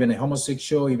sinner, even the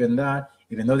homosexual, even that,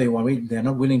 even though they're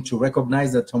not willing to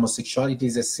recognize that homosexuality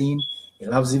is a sin. He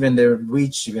loves even the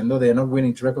witch, even though they're not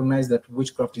willing to recognize that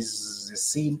witchcraft is a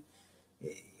sin,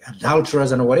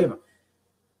 adulterers and whatever.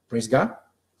 Praise God.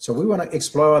 So we want to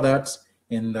explore that,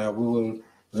 and we will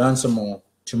learn some more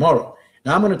tomorrow.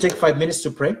 Now I'm going to take 5 minutes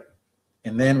to pray,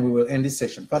 and then we will end this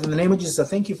session. Father, in the name of Jesus, I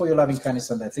thank you for your loving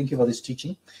kindness, and I thank you for this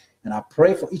teaching. And I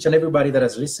pray for each and everybody that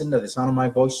has listened to the sound of my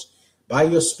voice, by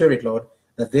your Spirit, Lord,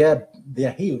 that they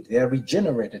are healed, they are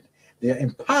regenerated, they are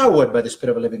empowered by the Spirit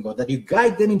of the living God, that you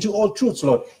guide them into all truths,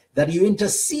 Lord, that you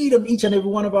intercede on each and every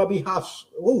one of our behalf.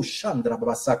 Oh, Chandra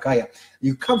Babasakaya.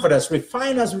 You comfort us,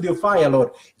 refine us with your fire,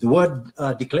 Lord. The word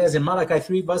declares in Malachi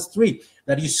 3, verse 3,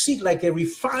 that you sit like a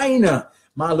refiner,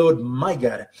 my Lord, my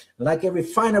God, like a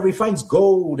refiner refines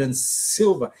gold and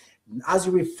silver. as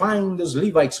you refine those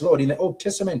Levites, Lord, in the Old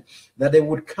Testament, that they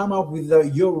would come out with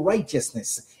your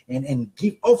righteousness and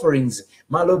give offerings,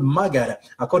 my Lord, my God,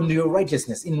 according to your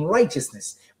righteousness. In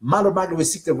righteousness, my Lord, my God, we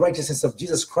seek the righteousness of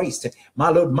Jesus Christ, my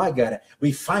Lord, my God,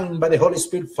 refined by the Holy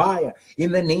Spirit fire.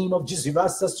 In the name of Jesus, you've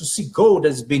asked us to see gold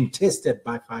that's been tested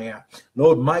by fire.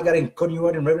 Lord, my God, according to your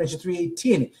word in Revelation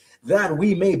 3:18, that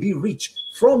we may be rich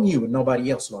from you and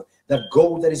nobody else, Lord. That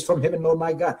gold that is from heaven, Lord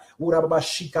my God.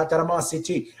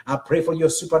 I pray for your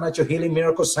supernatural healing,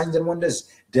 miracles, signs and wonders,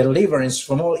 deliverance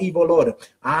from all evil, Lord.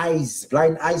 Eyes,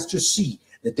 blind eyes to see,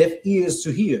 the deaf ears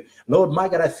to hear. Lord my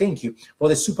God, I thank you for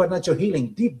the supernatural healing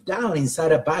deep down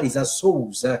inside our bodies, our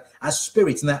souls, our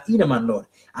spirits, and our inner man, Lord.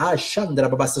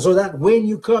 So that when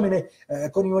you come in,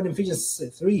 according to Ephesians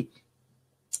 3,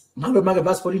 my Lord, my God,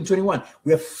 verse 14-21,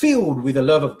 we are filled with the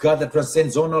love of God that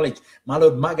transcends all knowledge. My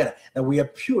Lord, my God, that we are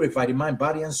purified in mind,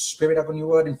 body, and spirit, according to your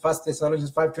word in 1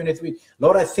 Thessalonians 5:23.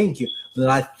 Lord, I thank you. Lord,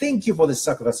 I thank you for the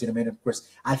sacrifice you made of Christ.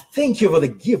 I thank you for the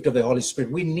gift of the Holy Spirit.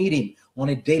 We need him on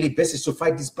a daily basis to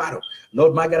fight this battle.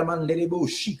 Lord, my God,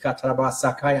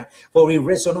 for we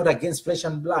wrestle not against flesh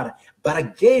and blood, but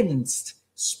against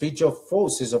spiritual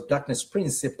forces of darkness,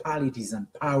 principalities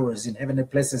and powers in heavenly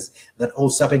places, that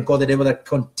old serpent called the devil that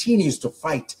continues to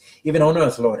fight even on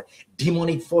earth, Lord.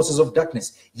 Demonic forces of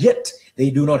darkness, yet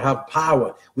they do not have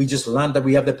power. We just learned that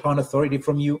we have the power and authority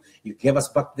from you. You gave us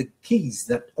back the keys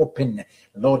that open,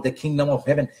 Lord, the kingdom of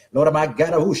heaven. Lord, my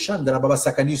God,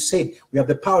 and you said we have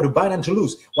the power to bind and to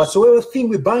loose. Whatsoever thing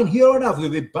we bind here on earth will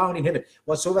be bound in heaven.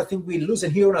 Whatsoever thing we loosen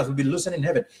here on earth will be loosened in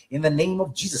heaven. In the name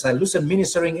of Jesus, I loosen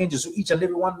ministering angels to each and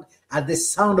every one at the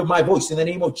sound of my voice. In the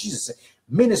name of Jesus,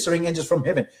 ministering angels from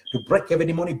heaven to break every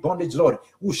demonic bondage, Lord.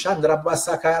 We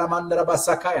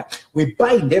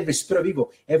bind every spirit of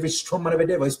evil, every strong man of the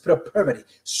devil, every spirit of perverty,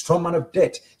 strong man of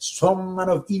death, strong man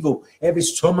of evil, every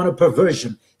strong man of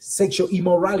perversion, sexual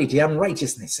immorality,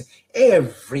 unrighteousness,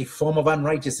 every form of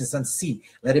unrighteousness and sin.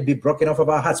 Let it be broken off of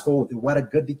our hearts. For what a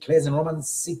God declares in Romans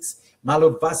 6,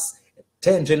 verse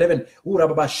 10-11,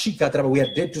 we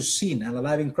are dead to sin and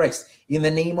alive in Christ. In the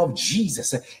name of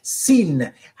Jesus,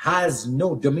 sin has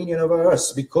no dominion over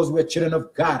us because we are children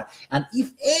of God. And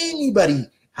if anybody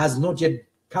has not yet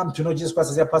come to know Jesus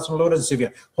Christ as their personal Lord and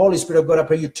Savior, Holy Spirit of God, I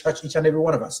pray you touch each and every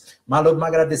one of us. My Lord,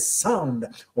 my God, at the sound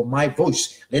of my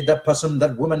voice, let that person,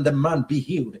 that woman, that man be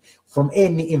healed from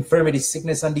any infirmity,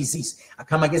 sickness, and disease. I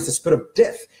come against the spirit of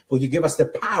death, for you give us the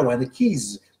power and the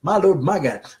keys, my Lord, my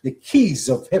God, the keys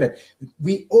of heaven.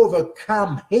 We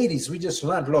overcome Hades. We just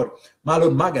learned, Lord, my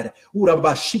Lord, my God,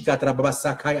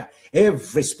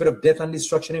 every spirit of death and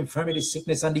destruction, infirmity,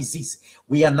 sickness, and disease,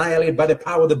 we annihilate by the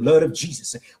power of the blood of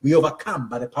Jesus. We overcome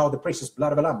by the power of the precious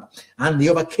blood of a lamb, and they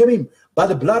overcame him by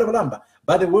the blood of a lamb,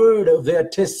 by the word of their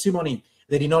testimony.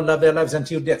 They did not love their lives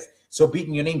until death. So be it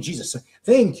in your name, Jesus.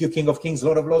 Thank you, King of Kings,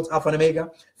 Lord of Lords, Alpha and Omega.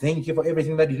 Thank you for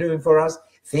everything that you're doing for us.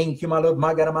 Thank you, my Lord,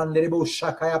 Magaramanerebo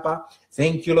Shakayapa.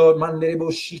 Thank you, Lord,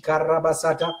 Manderebo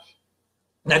Shikarabasata.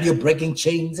 Now you're breaking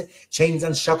chains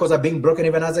and shackles are being broken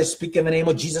even as I speak in the name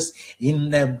of Jesus, in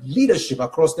the leadership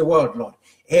across the world, Lord.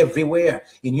 Everywhere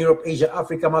in Europe, Asia,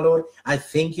 Africa, my Lord, I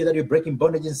thank you that you're breaking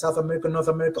bondage in South America, North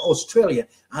America, Australia,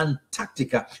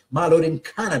 Antarctica, my Lord, in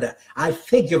Canada. I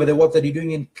thank you for the work that you're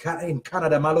doing in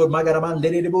Canada, my Lord. I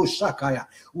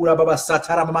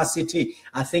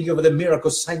thank you for the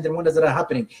miracles, signs, and wonders that are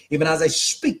happening, even as I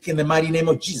speak in the mighty name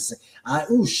of Jesus.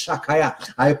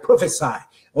 I prophesy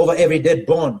over every dead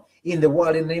born in the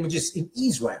world in the name of Jesus. In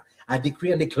Israel, I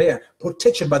decree and declare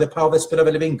protection by the power of the Spirit of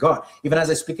the living God. Even as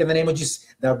I speak in the name of Jesus,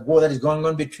 the war that is going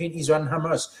on between Israel and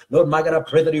Hamas, Lord my God, I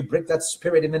pray that you break that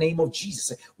spirit in the name of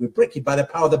Jesus. We break it by the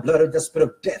power of the blood of the spirit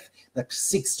of death that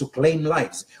seeks to claim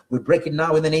lives. We break it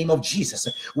now in the name of Jesus.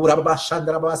 Let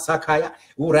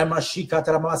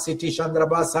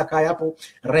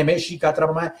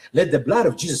the blood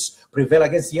of Jesus prevail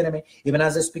against the enemy. Even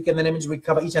as I speak in the name of Jesus, we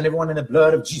cover each and every one in the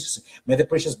blood of Jesus. May the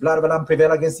precious blood of the Lamb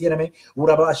prevail against the enemy.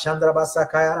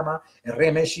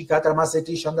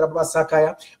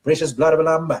 Precious blood of the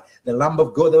Lamb, the Lamb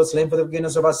of God that was slain for the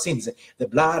forgiveness of our sins. The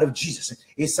blood of Jesus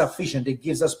is sufficient. It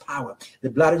gives us power. The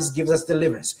blood of Jesus gives us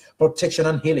deliverance, protection,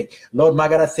 and healing. Lord my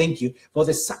God, I thank you for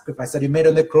the sacrifice that you made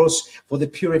on the cross, for the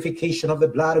purification of the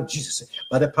blood of Jesus,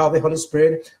 by the power of the Holy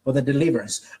Spirit, for the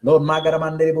deliverance. Lord my God,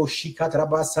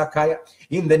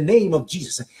 in the name of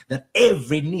Jesus, that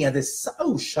every knee at the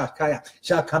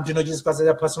shall come to know Jesus Christ as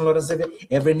their personal Lord and Savior.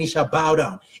 Every knee shall bow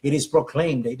down. It is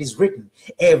proclaimed, it is written.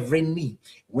 Every knee,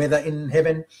 whether in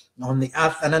heaven, on the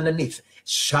earth, and underneath,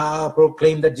 shall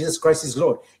proclaim that Jesus Christ is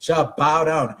Lord, shall bow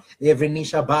down. Every knee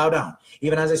shall bow down.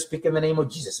 Even as I speak in the name of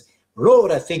Jesus.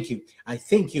 Lord, I thank you. I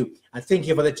thank you. I thank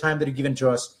you for the time that you've given to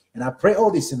us. And I pray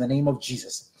all this in the name of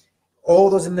Jesus. All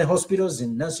those in the hospitals,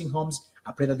 in nursing homes,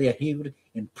 I pray that they are healed,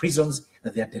 in prisons,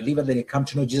 that they are delivered, that they come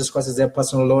to know Jesus Christ as their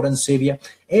personal Lord and Savior.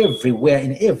 Everywhere,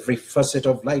 in every facet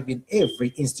of life, in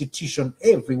every institution,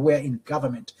 everywhere in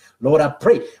government. Lord, I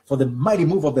pray for the mighty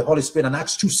move of the Holy Spirit in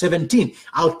Acts 2:17,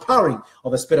 outpouring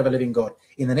of the Spirit of the living God.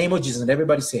 In the name of Jesus, and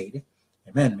everybody said,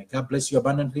 amen. May God bless you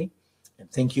abundantly,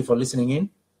 and thank you for listening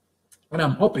in. And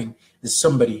I'm hoping that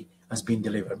somebody has been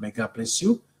delivered. May God bless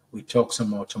you. We talk some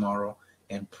more tomorrow,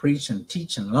 and preach and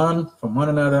teach and learn from one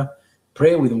another.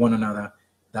 Pray with one another.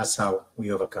 That's how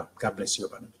we overcome. God bless you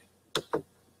abundantly.